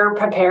 We're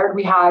prepared.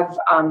 We have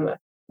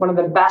one of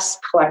the best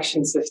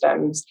collection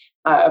systems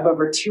of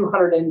over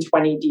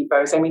 220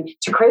 depots. I mean,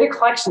 to create a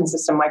collection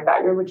system like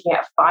that, you're looking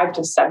at $500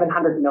 to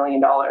 $700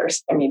 million.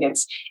 I mean,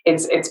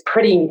 it's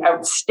pretty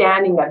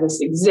outstanding that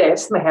this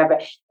exists. And they have an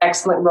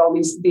excellent role.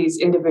 These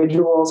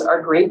individuals are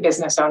great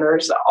business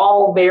owners,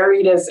 all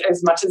varied as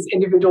much as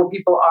individual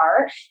people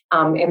are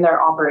in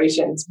their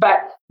operations.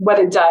 But what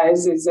it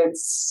does is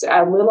it's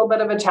a little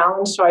bit of a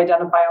challenge to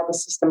identify all the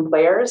system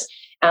players.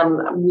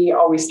 We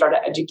always start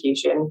at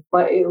education,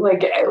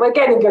 like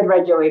any good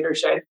regulator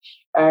should.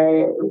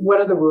 What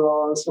are the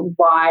rules?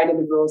 Why do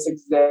the rules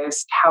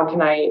exist? How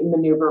can I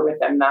maneuver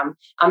within them?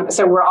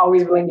 So we're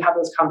always willing to have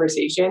those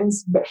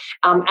conversations.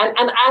 And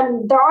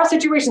there are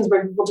situations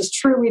where people just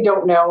truly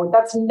don't know.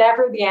 That's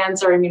never the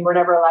answer. I mean, we're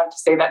never allowed to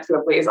say that to the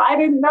police. I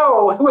didn't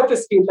know what the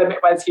speed limit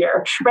was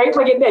here, right?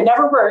 Like it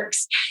never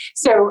works.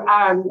 So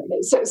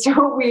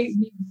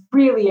we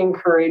really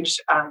encourage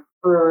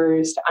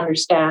brewers to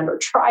understand or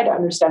try to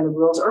understand the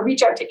rules, or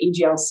reach out to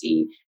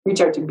AGLC, reach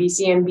out to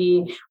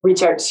BCMB,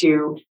 reach out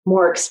to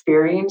more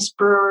experienced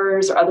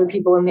brewers or other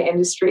people in the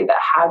industry that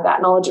have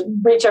that knowledge.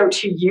 Reach out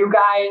to you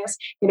guys,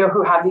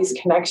 who have these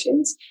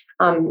connections,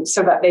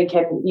 so that they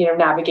can,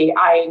 navigate.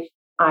 I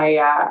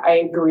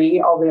agree.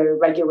 All the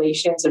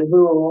regulations and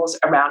rules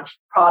around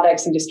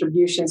products and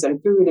distributions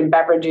and food and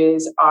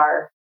beverages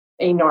are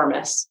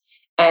enormous.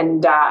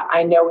 And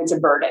I know it's a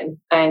burden,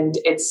 and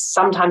it's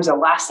sometimes the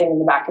last thing in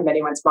the back of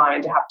anyone's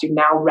mind to have to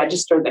now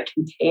register the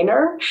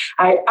container.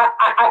 I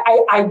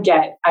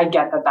get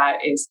that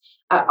is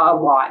a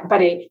lot,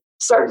 but it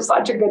serves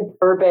such a good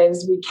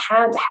purpose. We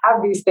can't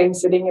have these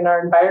things sitting in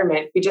our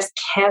environment. We just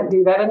can't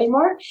do that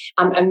anymore,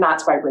 and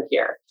that's why we're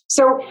here.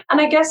 So, and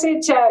I guess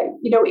it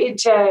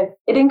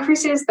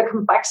increases the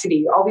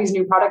complexity. All these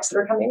new products that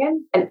are coming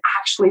in, and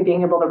actually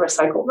being able to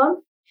recycle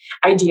them,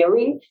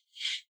 ideally.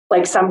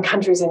 Like some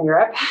countries in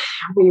Europe,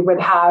 we would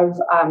have,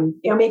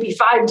 maybe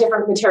 5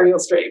 different material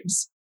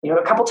streams,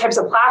 a couple types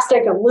of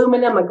plastic,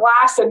 aluminum, a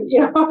glass, and,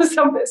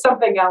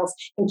 something else,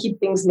 and keep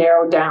things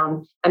narrowed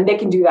down. And they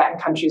can do that in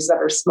countries that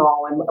are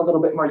small and a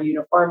little bit more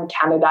uniform.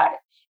 Canada,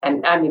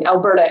 and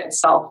Alberta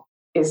itself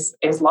is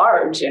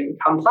large and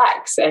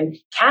complex. And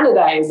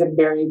Canada is a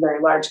very,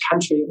 very large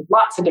country with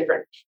lots of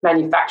different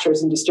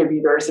manufacturers and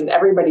distributors, and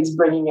everybody's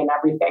bringing in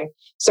everything.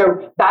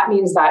 So that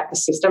means that the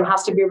system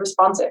has to be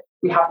responsive.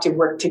 We have to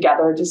work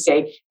together to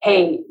say,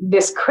 hey,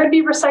 this could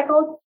be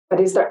recycled,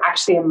 but is there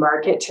actually a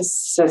market to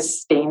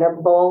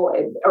sustainable,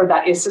 or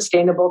that is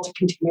sustainable to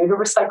continue to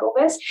recycle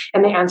this?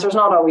 And the answer is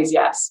not always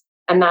yes.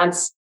 And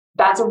that's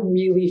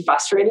really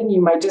frustrating.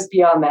 You might just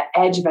be on the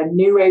edge of a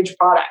new age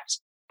product,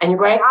 and you're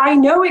going, I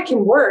know it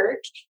can work,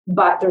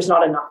 but there's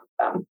not enough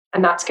of them.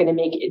 And that's going to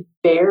make it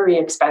very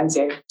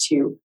expensive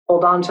to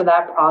hold on to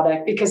that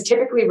product, because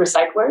typically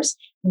recyclers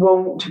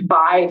won't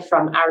buy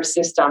from our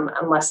system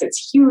unless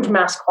it's huge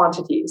mass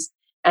quantities.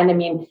 And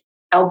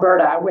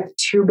Alberta, with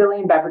 2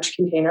 billion beverage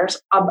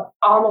containers,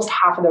 almost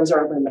half of those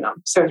are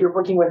aluminum. So if you're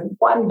working with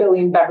 1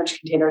 billion beverage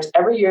containers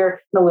every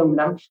year in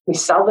aluminum, we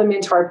sell them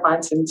into our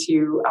plants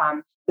into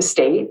the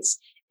States.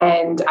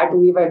 And I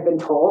believe I've been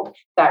told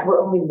that we're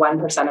only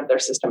 1% of their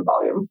system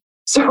volume.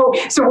 So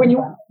when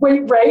you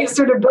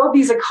to build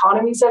these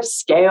economies of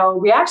scale,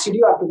 we actually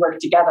do have to work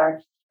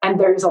together. And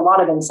there's a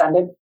lot of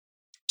incentive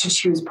to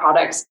choose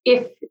products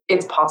if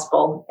it's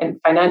possible and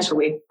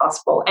financially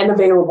possible and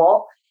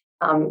available,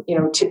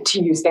 to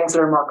use things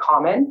that are more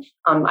common.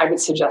 I would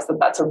suggest that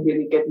that's a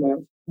really good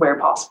move where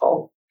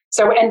possible.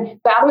 So, and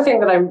the other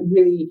thing that I'm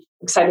really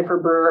excited for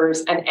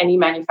brewers and any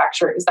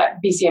manufacturer is that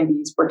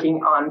BCMB is working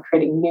on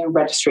creating new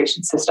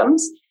registration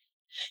systems.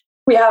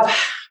 We have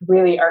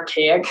really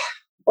archaic,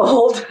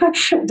 old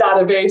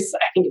database.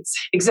 I think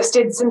it's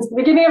existed since the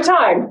beginning of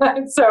time.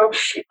 So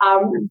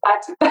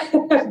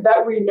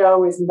that we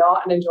know is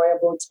not an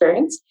enjoyable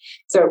experience.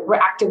 So we're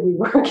actively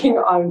working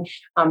on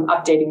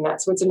updating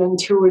that. So it's an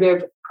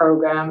intuitive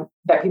program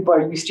that people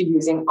are used to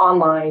using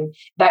online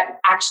that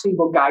actually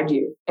will guide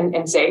you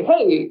and say,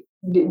 hey,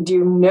 do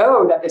you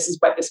know that this is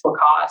what this will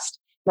cost?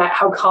 That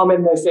how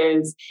common this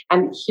is,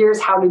 and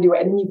here's how to do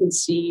it. And then you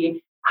can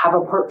have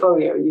a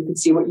portfolio. You can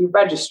see what you've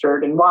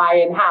registered and why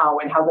and how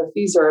the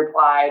fees are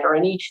applied, or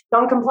any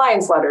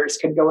non-compliance letters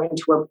could go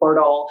into a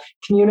portal,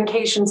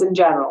 communications in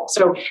general.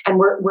 So, and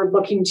we're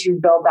looking to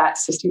build that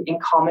system in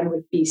common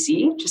with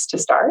BC just to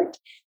start,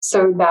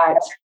 so that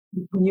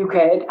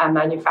a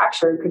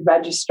manufacturer could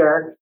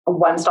register a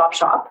one-stop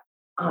shop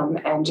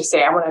and just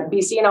say, I want to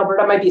BC and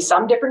Alberta. Might be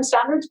some different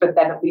standards, but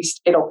then at least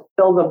it'll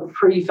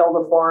pre-fill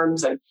the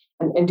forms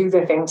and do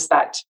the things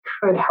that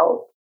could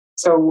help.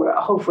 So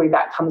hopefully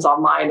that comes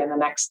online in the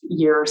next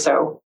year or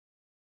so.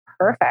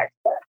 Perfect.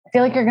 I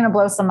feel like you're going to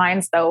blow some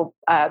minds, though.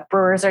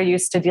 Brewers are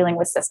used to dealing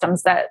with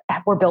systems that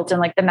were built in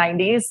like the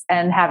 90s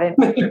and haven't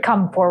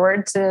come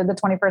forward to the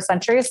 21st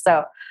century.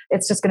 So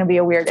it's just going to be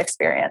a weird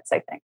experience,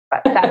 I think.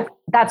 But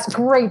that's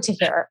great to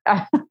hear.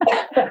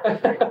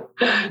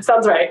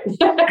 Sounds right.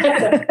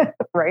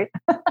 Right.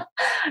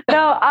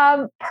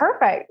 No,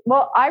 perfect.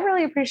 Well, I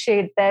really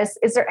appreciate this.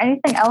 Is there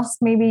anything else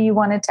maybe you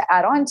wanted to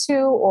add on to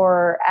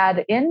or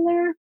add in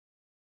there?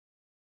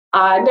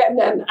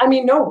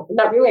 No,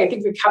 not really. I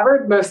think we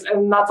covered most,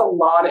 and that's a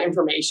lot of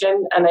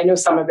information. And I know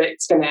some of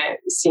it's going to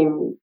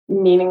seem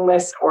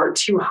meaningless or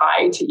too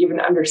high to even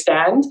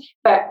understand,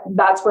 but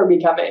that's where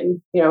we come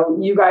in.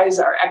 You guys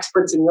are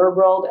experts in your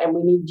world, and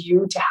we need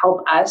you to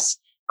help us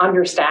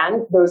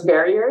understand those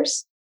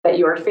barriers that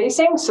you're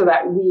facing, so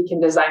that we can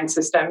design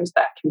systems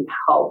that can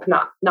help,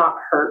 not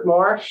hurt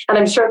more. And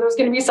I'm sure there's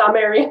going to be some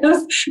areas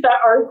that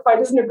aren't quite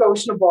as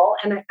negotiable,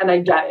 and I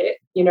get it,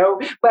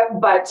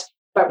 but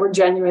but we're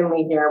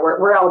genuinely here.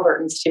 We're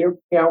Albertans too.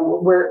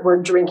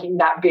 We're drinking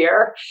that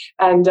beer,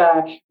 and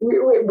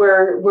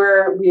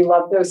we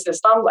love those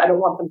systems. I don't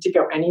want them to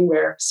go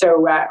anywhere.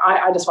 So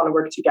I just want to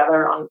work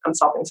together on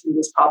solving some of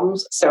these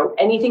problems. So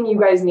anything you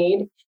guys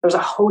need, there's a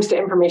host of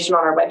information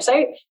on our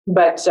website,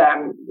 but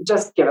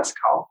just give us a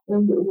call.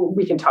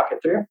 We can talk it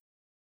through.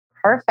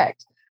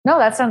 Perfect. No,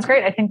 that sounds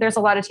great. I think there's a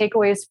lot of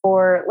takeaways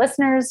for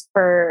listeners,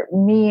 for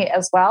me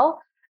as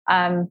well.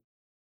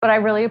 But I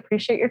really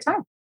appreciate your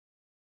time.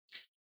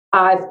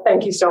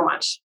 Thank you so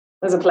much.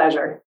 It was a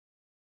pleasure.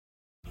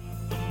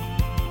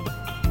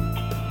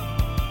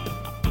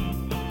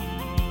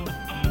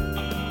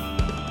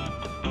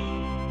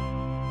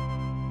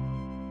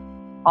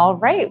 All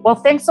right. Well,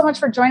 thanks so much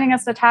for joining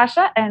us,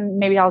 Natasha. And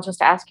maybe I'll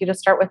just ask you to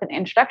start with an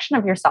introduction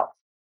of yourself.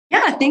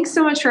 Yeah, thanks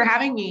so much for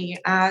having me.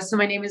 So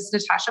my name is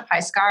Natasha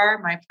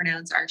Peiskar. My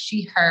pronouns are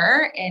she,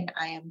 her, and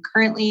I am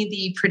currently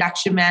the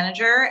production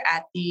manager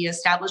at the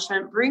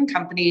Establishment Brewing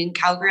Company in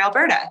Calgary,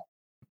 Alberta.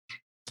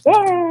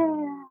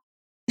 Yeah.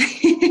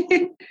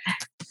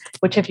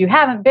 Which if you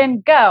haven't been,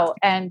 go.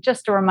 And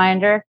just a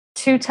reminder,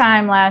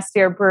 2-time last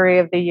year Brewery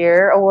of the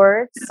Year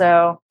award.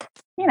 So,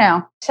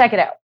 check it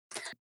out.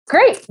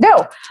 Great.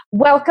 No,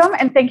 welcome.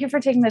 And thank you for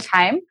taking the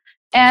time.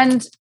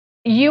 And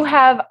you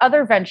have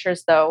other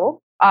ventures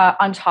though,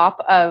 on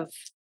top of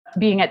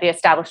being at the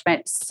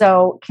establishment.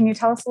 So can you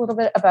tell us a little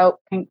bit about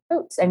Pink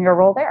Boots and your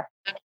role there?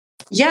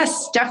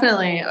 Yes,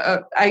 definitely.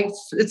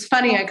 It's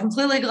funny. I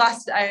completely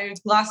glossed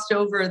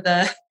over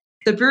the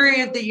Brewery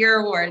of the Year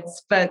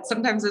awards, but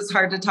sometimes it's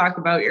hard to talk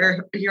about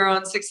your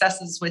own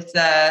successes with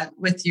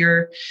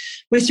your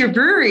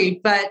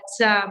brewery. But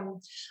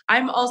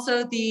I'm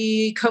also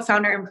the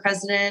co-founder and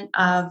president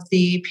of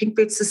the Pink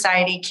Boots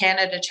Society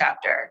Canada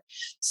chapter.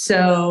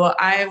 So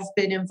I've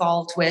been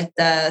involved with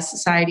the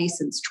society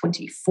since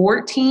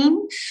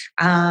 2014,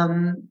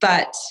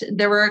 but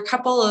there were a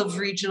couple of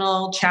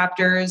regional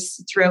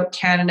chapters throughout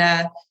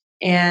Canada.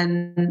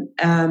 And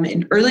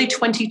in early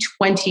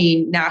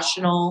 2020,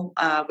 National,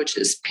 which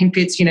is Pink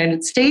Boots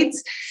United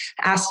States,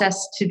 asked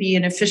us to be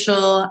an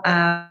official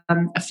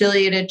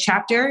affiliated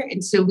chapter.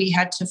 And so we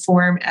had to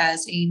form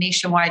as a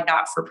nationwide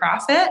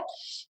not-for-profit,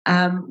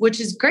 which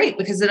is great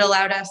because it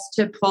allowed us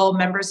to pull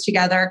members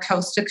together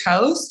coast to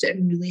coast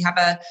and really have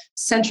a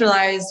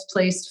centralized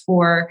place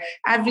for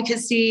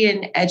advocacy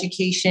and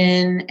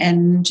education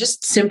and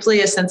just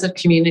simply a sense of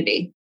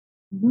community.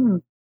 Mm-hmm.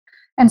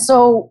 And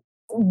so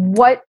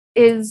what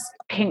is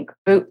Pink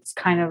Boots,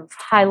 kind of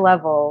high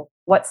level?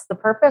 What's the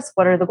purpose?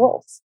 What are the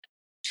goals?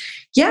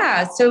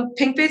 Yeah, so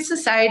Pink Boots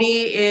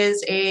Society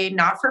is a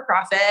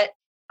not-for-profit.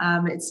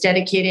 It's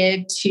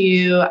dedicated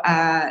to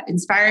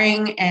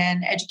inspiring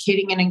and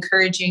educating and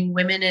encouraging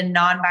women and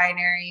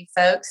non-binary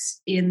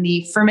folks in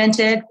the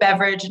fermented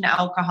beverage and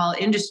alcohol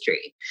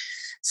industry.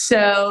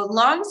 So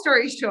long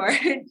story short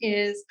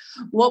is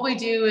what we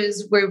do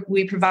is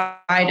we provide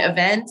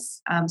events,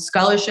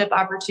 scholarship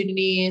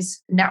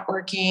opportunities,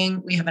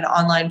 networking. We have an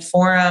online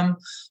forum,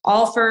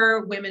 all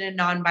for women and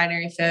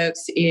non-binary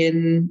folks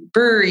in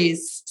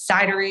breweries,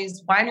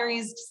 cideries,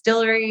 wineries,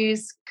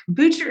 distilleries,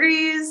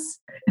 kombucheries,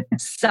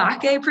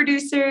 sake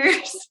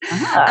producers,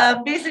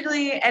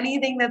 basically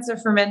anything that's a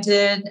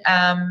fermented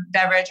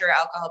beverage or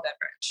alcohol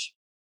beverage.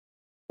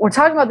 We're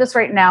talking about this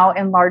right now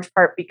in large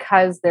part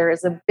because there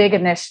is a big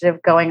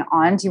initiative going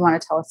on. Do you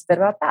want to tell us a bit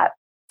about that?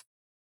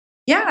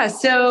 Yeah,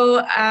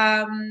 so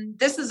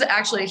this is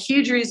actually a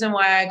huge reason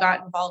why I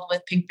got involved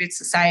with Pink Boots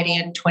Society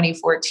in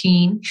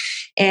 2014.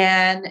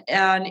 And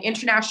on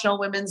International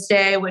Women's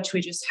Day, which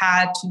we just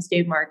had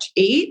Tuesday, March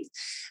 8th,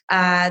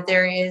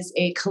 there is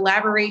a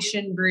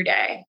collaboration brew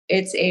day.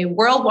 It's a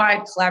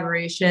worldwide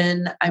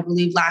collaboration. I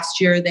believe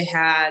last year they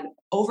had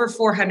over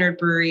 400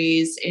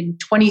 breweries in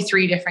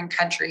 23 different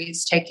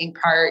countries taking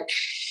part.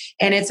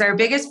 And it's our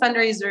biggest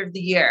fundraiser of the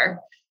year.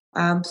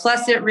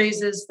 Plus, it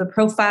raises the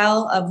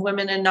profile of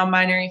women and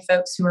non-binary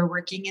folks who are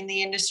working in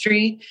the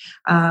industry.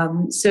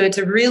 So it's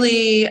a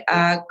really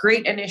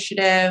great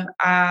initiative.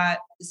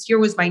 This year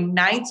was my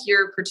 9th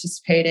year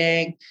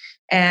participating.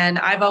 And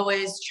I've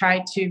always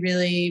tried to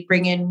really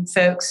bring in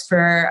folks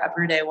for a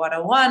Brew Day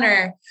 101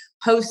 or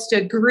host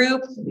a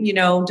group,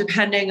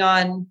 depending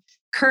on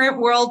current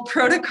world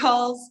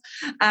protocols,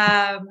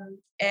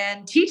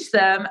 and teach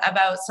them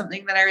about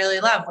something that I really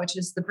love, which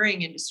is the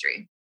brewing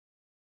industry.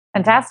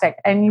 Fantastic.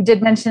 And you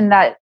did mention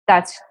that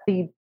that's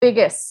the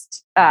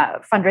biggest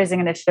fundraising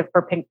initiative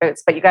for Pink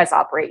Boots, but you guys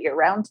operate year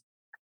round?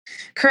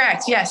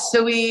 Correct. Yes.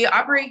 So we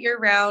operate year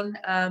round.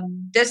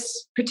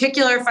 This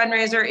particular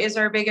fundraiser is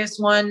our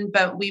biggest one,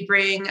 but we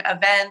bring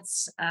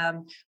events.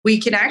 We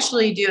can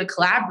actually do a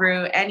collab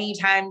brew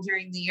anytime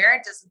during the year.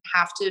 It doesn't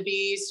have to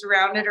be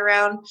surrounded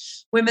around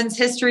Women's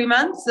History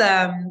Month.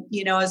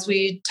 As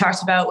we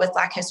talked about with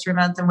Black History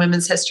Month and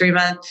Women's History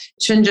Month,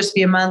 it shouldn't just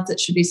be a month.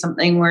 It should be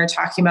something we're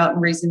talking about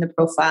and raising the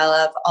profile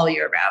of all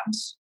year round.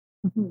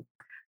 Mm-hmm.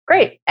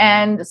 Great.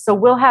 And so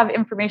we'll have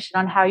information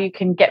on how you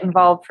can get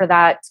involved for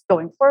that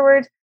going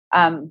forward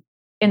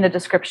in the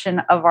description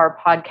of our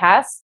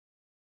podcast.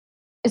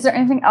 Is there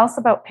anything else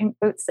about Pink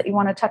Boots that you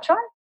want to touch on?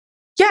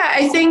 Yeah,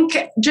 I think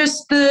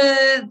just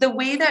the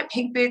way that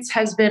Pink Boots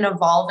has been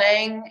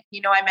evolving.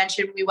 I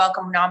mentioned we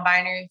welcome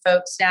non-binary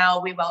folks now.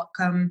 We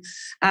welcome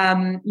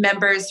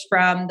members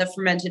from the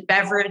fermented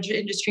beverage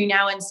industry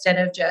now instead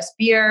of just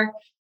beer.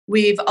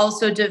 We've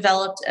also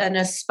developed an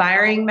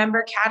aspiring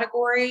member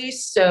category.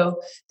 So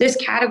this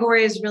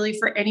category is really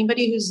for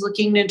anybody who's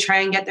looking to try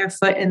and get their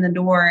foot in the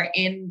door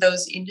in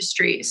those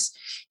industries.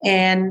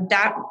 And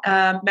that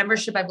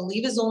membership, I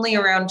believe, is only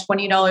around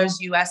 $20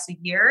 US a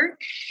year.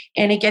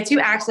 And it gets you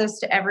access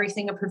to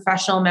everything a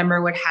professional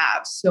member would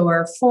have. So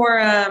our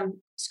forum,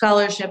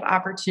 scholarship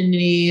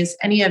opportunities,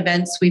 any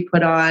events we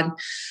put on.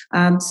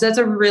 So that's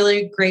a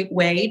really great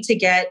way to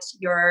get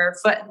your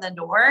foot in the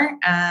door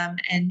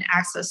and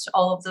access to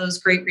all of those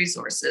great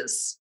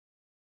resources.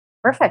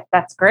 Perfect.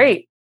 That's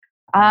great.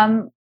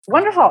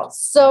 Wonderful.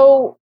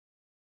 So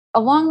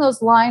along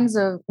those lines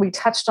of, we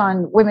touched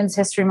on Women's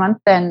History Month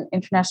and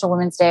International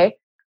Women's Day.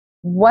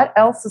 What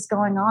else is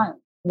going on?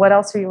 What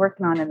else are you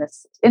working on in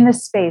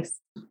this space?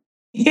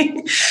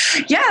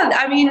 Yeah,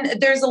 I mean,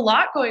 there's a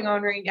lot going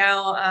on right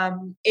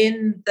now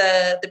in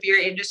the beer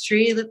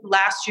industry.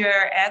 Last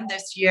year and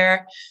this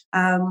year,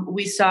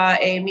 we saw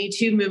a Me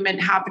Too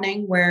movement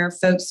happening where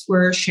folks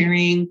were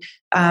sharing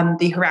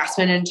the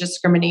harassment and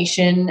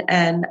discrimination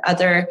and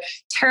other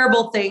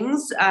terrible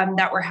things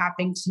that were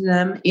happening to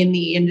them in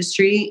the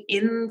industry,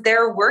 in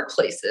their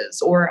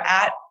workplaces or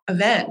at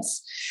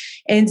events.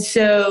 And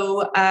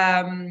so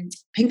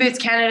Pink Boots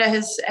Canada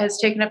has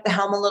taken up the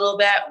helm a little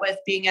bit with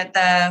being at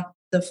the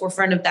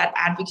forefront of that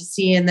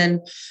advocacy, and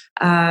then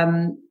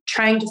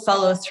trying to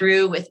follow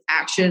through with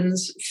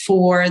actions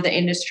for the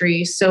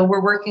industry. So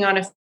we're working on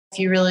a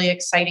few really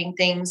exciting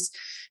things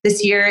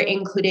this year,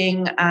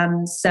 including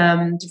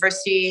some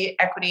diversity,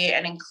 equity,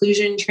 and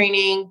inclusion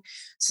training,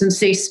 some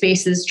safe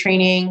spaces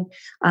training,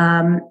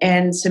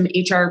 and some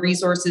HR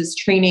resources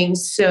training.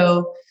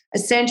 So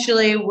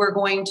essentially, we're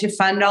going to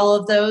fund all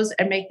of those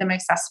and make them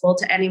accessible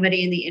to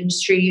anybody in the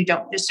industry. You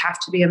don't just have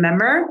to be a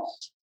member.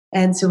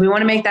 And so we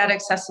want to make that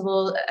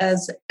accessible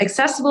as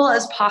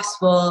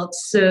possible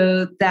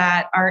so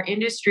that our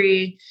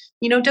industry,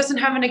 doesn't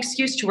have an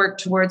excuse to work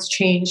towards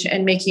change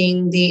and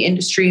making the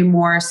industry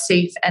more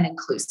safe and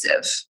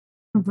inclusive.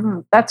 Mm-hmm.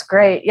 That's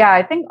great. Yeah,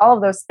 I think all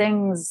of those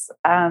things,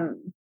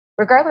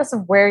 regardless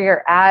of where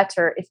you're at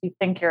or if you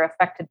think you're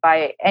affected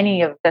by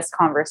any of this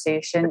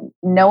conversation,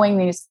 knowing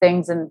these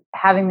things and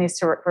having these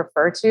to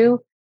refer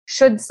to,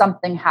 should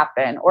something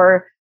happen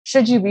or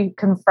should you be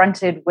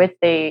confronted with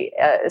a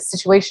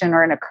situation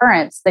or an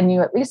occurrence, then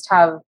you at least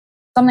have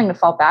something to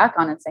fall back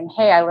on and saying,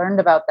 hey, I learned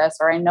about this,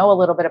 or I know a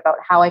little bit about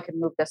how I can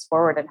move this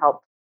forward and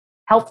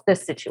help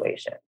this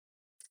situation.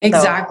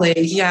 Exactly.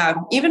 So, yeah.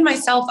 Even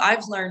myself,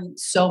 I've learned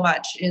so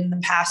much in the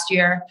past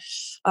year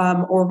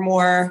or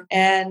more,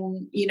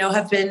 and,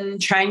 have been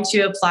trying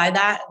to apply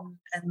that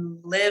and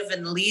live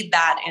and lead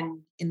that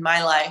in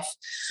my life.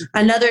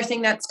 Another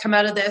thing that's come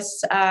out of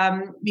this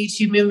Me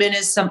Too movement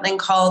is something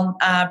called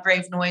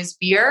Brave Noise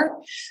Beer.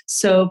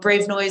 So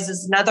Brave Noise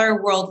is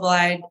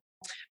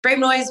Brave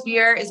Noise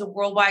Beer is a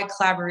worldwide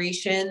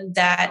collaboration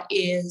that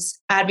is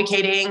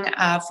advocating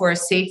for a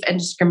safe and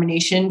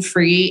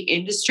discrimination-free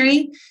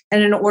industry.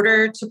 And in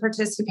order to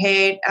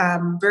participate,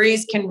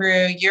 breweries can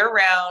brew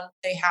year-round.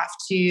 They have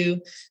to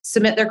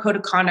submit their code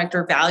of conduct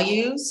or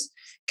values,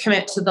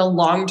 commit to the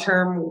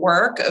long-term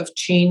work of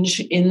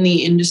change in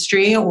the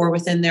industry or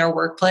within their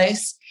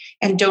workplace,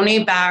 and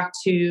donate back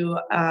to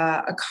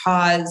a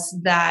cause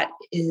that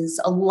is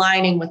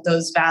aligning with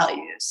those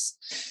values.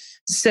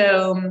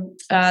 So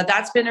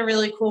that's been a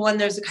really cool one.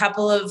 There's a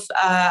couple of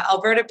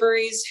Alberta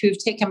breweries who've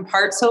taken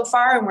part so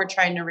far, and we're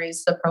trying to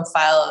raise the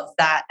profile of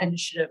that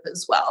initiative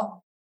as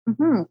well.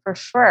 Mm-hmm, for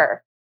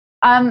sure.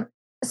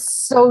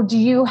 So do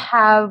you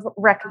have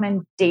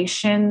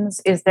recommendations?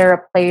 Is there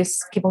a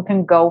place people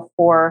can go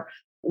for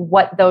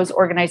what those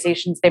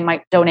organizations they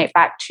might donate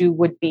back to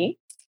would be?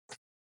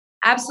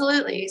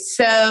 Absolutely.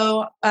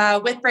 So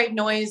with Brave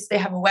Noise, they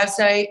have a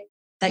website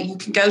that you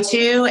can go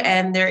to,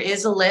 and there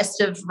is a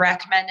list of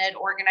recommended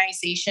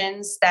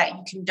organizations that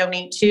you can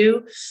donate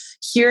to.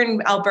 Here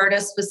in Alberta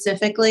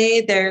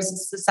specifically, there's a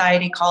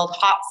society called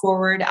Hop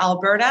Forward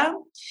Alberta.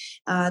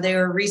 They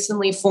were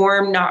recently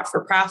formed,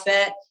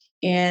 not-for-profit,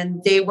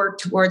 and they work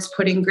towards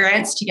putting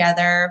grants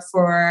together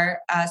for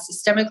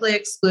systemically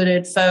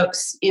excluded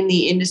folks in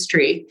the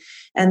industry.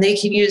 And they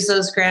can use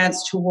those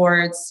grants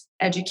towards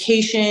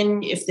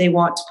education if they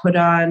want to put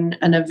on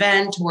an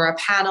event or a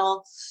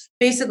panel.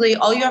 Basically,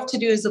 all you have to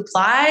do is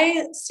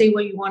apply, say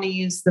what you want to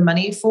use the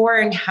money for,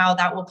 and how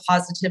that will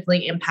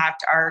positively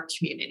impact our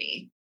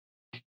community.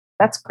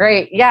 That's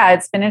great. Yeah,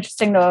 it's been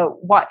interesting to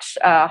watch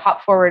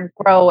Hop Forward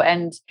grow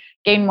and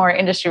gain more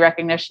industry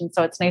recognition.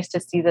 So it's nice to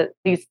see that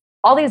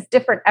all these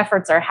different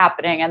efforts are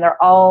happening and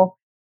they're all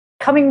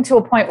coming to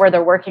a point where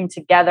they're working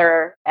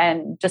together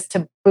and just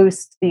to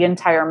boost the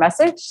entire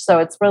message. So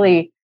it's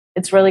really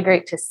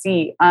great to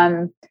see.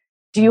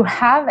 Do you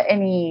have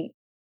any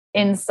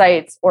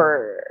insights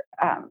or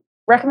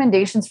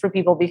recommendations for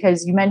people?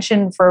 Because you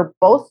mentioned for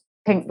both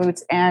Pink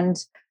Boots and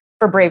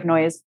for Brave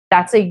Noise,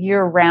 that's a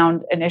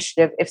year-round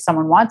initiative if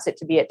someone wants it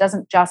to be. It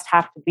doesn't just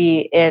have to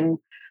be in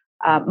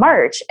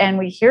March. And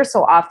we hear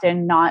so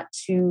often not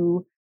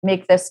to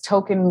make this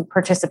token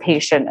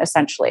participation,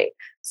 essentially.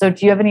 So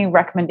do you have any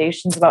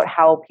recommendations about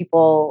how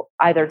people,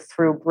 either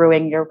through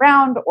brewing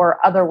year-round or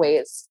other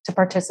ways, to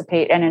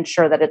participate and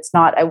ensure that it's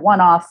not a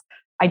one-off,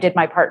 I did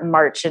my part in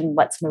March and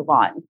let's move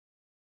on?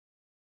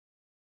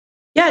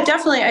 Yeah,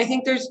 definitely. I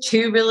think there's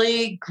two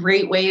really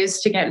great ways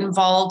to get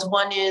involved.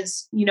 One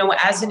is,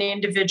 as an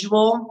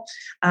individual,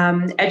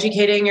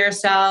 educating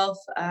yourself,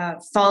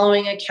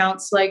 following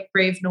accounts like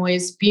Brave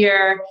Noise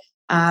Beer,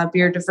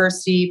 Beer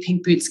Diversity,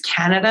 Pink Boots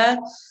Canada.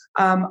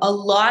 A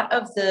lot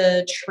of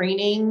the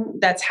training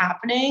that's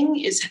happening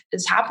is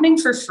happening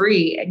for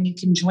free, and you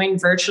can join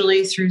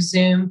virtually through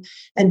Zoom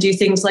and do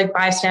things like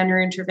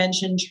bystander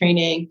intervention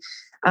training.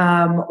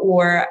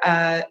 Or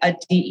a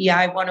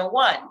DEI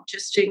 101,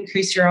 just to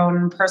increase your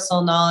own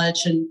personal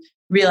knowledge and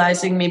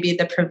realizing maybe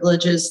the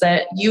privileges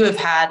that you have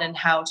had and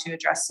how to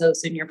address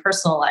those in your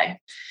personal life.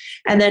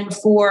 And then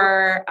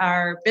for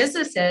our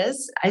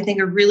businesses, I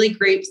think a really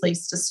great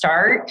place to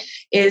start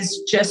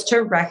is just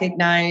to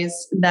recognize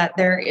that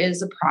there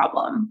is a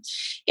problem.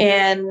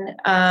 And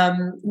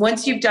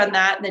once you've done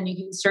that, then you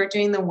can start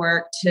doing the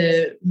work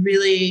to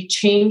really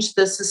change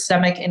the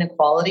systemic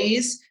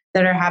inequalities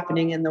that are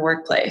happening in the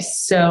workplace.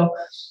 So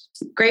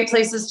great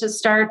places to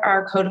start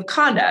are code of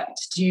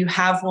conduct. Do you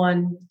have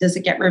one? Does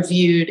it get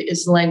reviewed?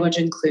 Is the language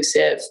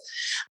inclusive?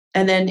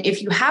 And then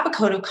if you have a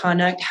code of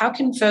conduct, how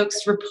can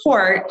folks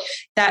report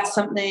that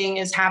something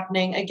is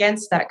happening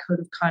against that code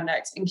of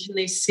conduct? And can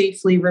they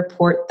safely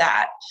report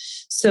that?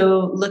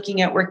 So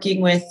looking at working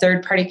with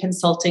third-party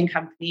consulting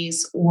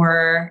companies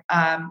or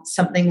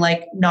something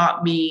like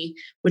Not Me,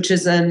 which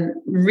is a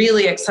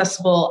really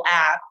accessible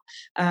app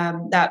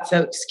that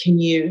folks can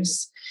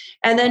use.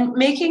 And then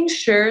making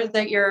sure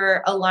that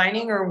you're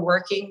aligning or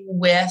working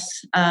with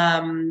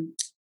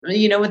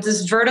with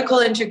this vertical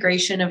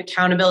integration of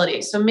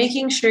accountability. So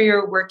making sure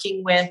you're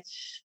working with,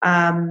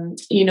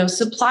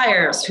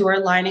 suppliers who are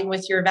aligning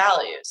with your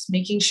values,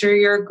 making sure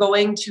you're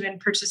going to and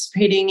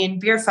participating in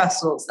beer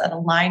festivals that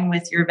align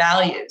with your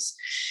values,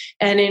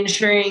 and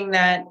ensuring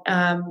that,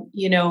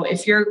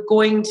 if you're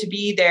going to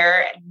be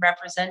there and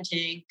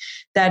representing,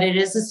 that it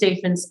is a safe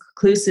and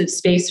inclusive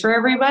space for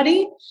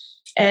everybody,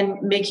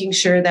 and making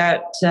sure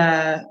that,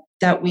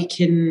 that we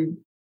can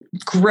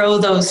grow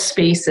those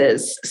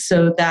spaces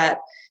so that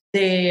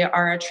they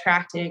are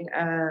attracting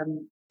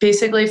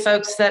basically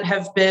folks that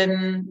have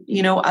been,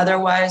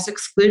 otherwise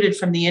excluded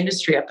from the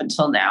industry up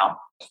until now.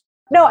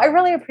 No, I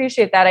really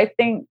appreciate that. I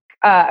think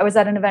I was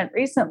at an event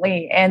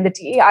recently and the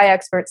DEI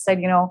experts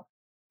said,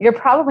 you're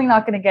probably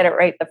not going to get it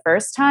right the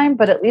first time,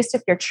 but at least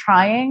if you're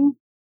trying,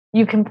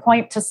 you can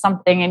point to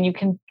something and you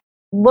can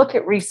look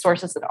at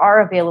resources that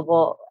are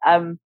available.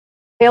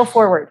 Fail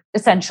forward,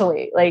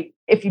 essentially. Like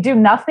if you do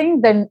nothing,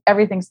 then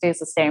everything stays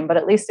the same. But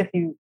at least if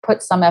you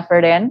put some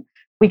effort in,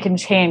 we can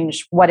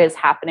change what is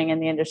happening in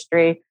the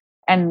industry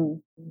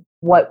and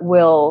what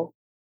will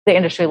the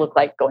industry look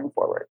like going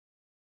forward.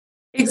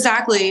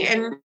 Exactly.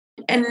 And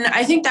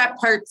I think that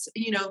part,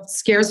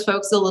 scares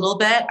folks a little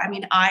bit. I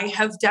mean, I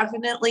have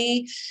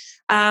definitely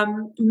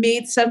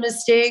made some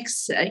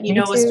mistakes,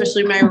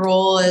 especially my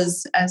role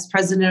as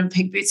president of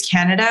Pink Boots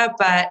Canada.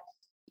 But,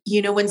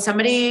 when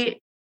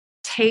somebody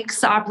takes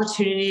the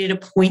opportunity to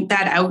point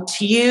that out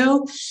to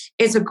you,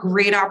 it's a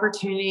great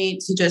opportunity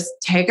to just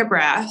take a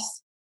breath,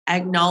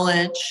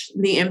 acknowledge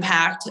the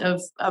impact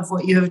of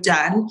what you have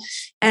done,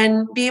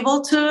 and be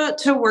able to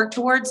work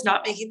towards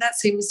not making that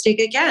same mistake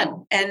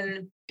again.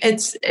 And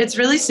it's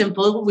really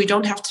simple. We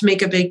don't have to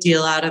make a big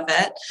deal out of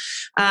it.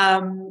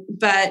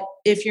 But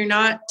if you're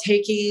not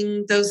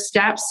taking those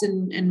steps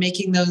and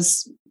making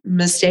those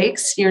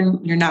mistakes, you're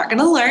not going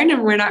to learn,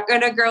 and we're not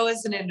going to grow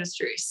as an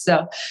industry.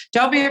 So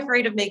don't be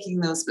afraid of making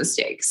those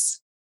mistakes.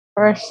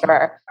 For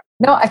sure.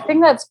 No, I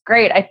think that's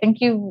great. I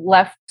think you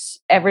left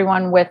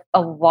everyone with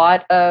a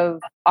lot of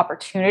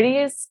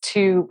opportunities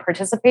to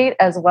participate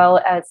as well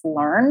as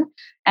learn.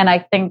 And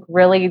I think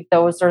really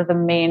those are the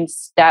main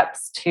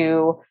steps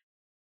to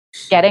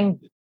getting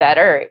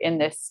better in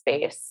this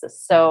space.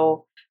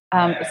 So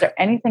is there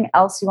anything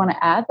else you want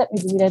to add that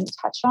maybe we didn't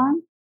touch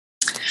on?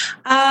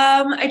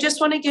 I just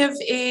want to give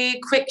a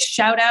quick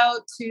shout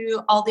out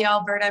to all the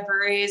Alberta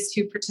breweries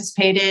who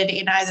participated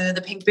in either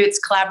the Pink Boots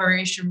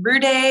Collaboration Brew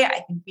Day.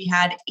 I think we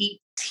had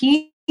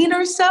 18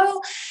 or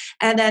so.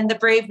 And then the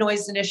Brave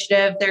Noise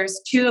Initiative,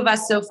 there's 2 of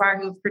us so far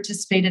who've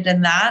participated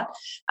in that.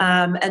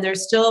 And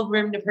there's still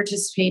room to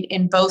participate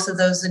in both of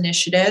those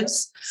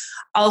initiatives.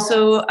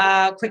 Also,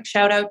 a quick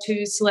shout out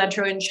to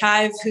Cilantro and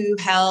Chive, who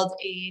held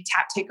a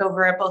tap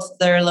takeover at both of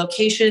their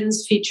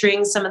locations,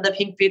 featuring some of the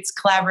Pink Boots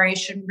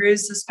collaboration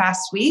brews this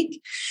past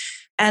week.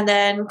 And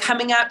then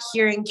coming up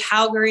here in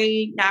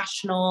Calgary,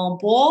 National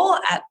Bowl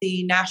at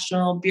the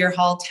National Beer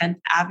Hall 10th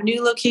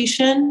Avenue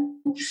location.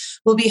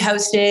 We'll be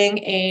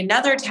hosting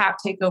another tap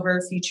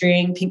takeover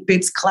featuring Pink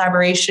Boots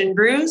collaboration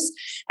brews,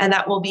 and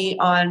that will be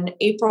on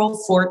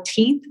April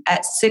 14th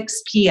at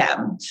 6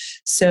 p.m.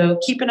 So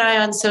keep an eye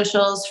on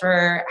socials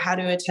for how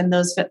to attend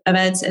those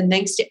events, and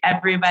thanks to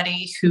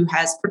everybody who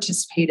has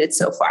participated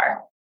so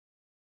far.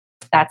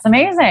 That's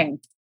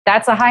amazing.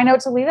 That's a high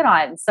note to leave it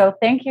on. So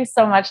thank you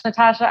so much,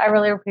 Natasha. I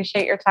really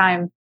appreciate your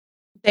time.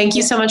 Thank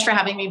you so much for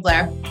having me,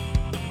 Blair.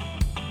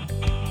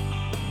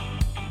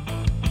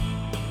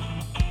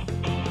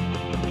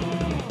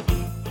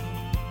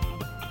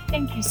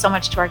 Thank you so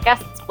much to our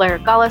guests, Blair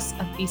Gullis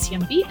of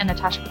BCMB and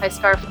Natasha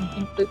Kaiskar from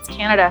Pink Boots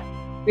Canada.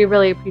 We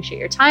really appreciate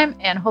your time,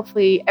 and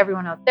hopefully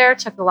everyone out there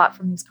took a lot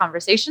from these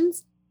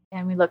conversations,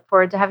 and we look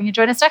forward to having you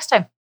join us next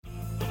time.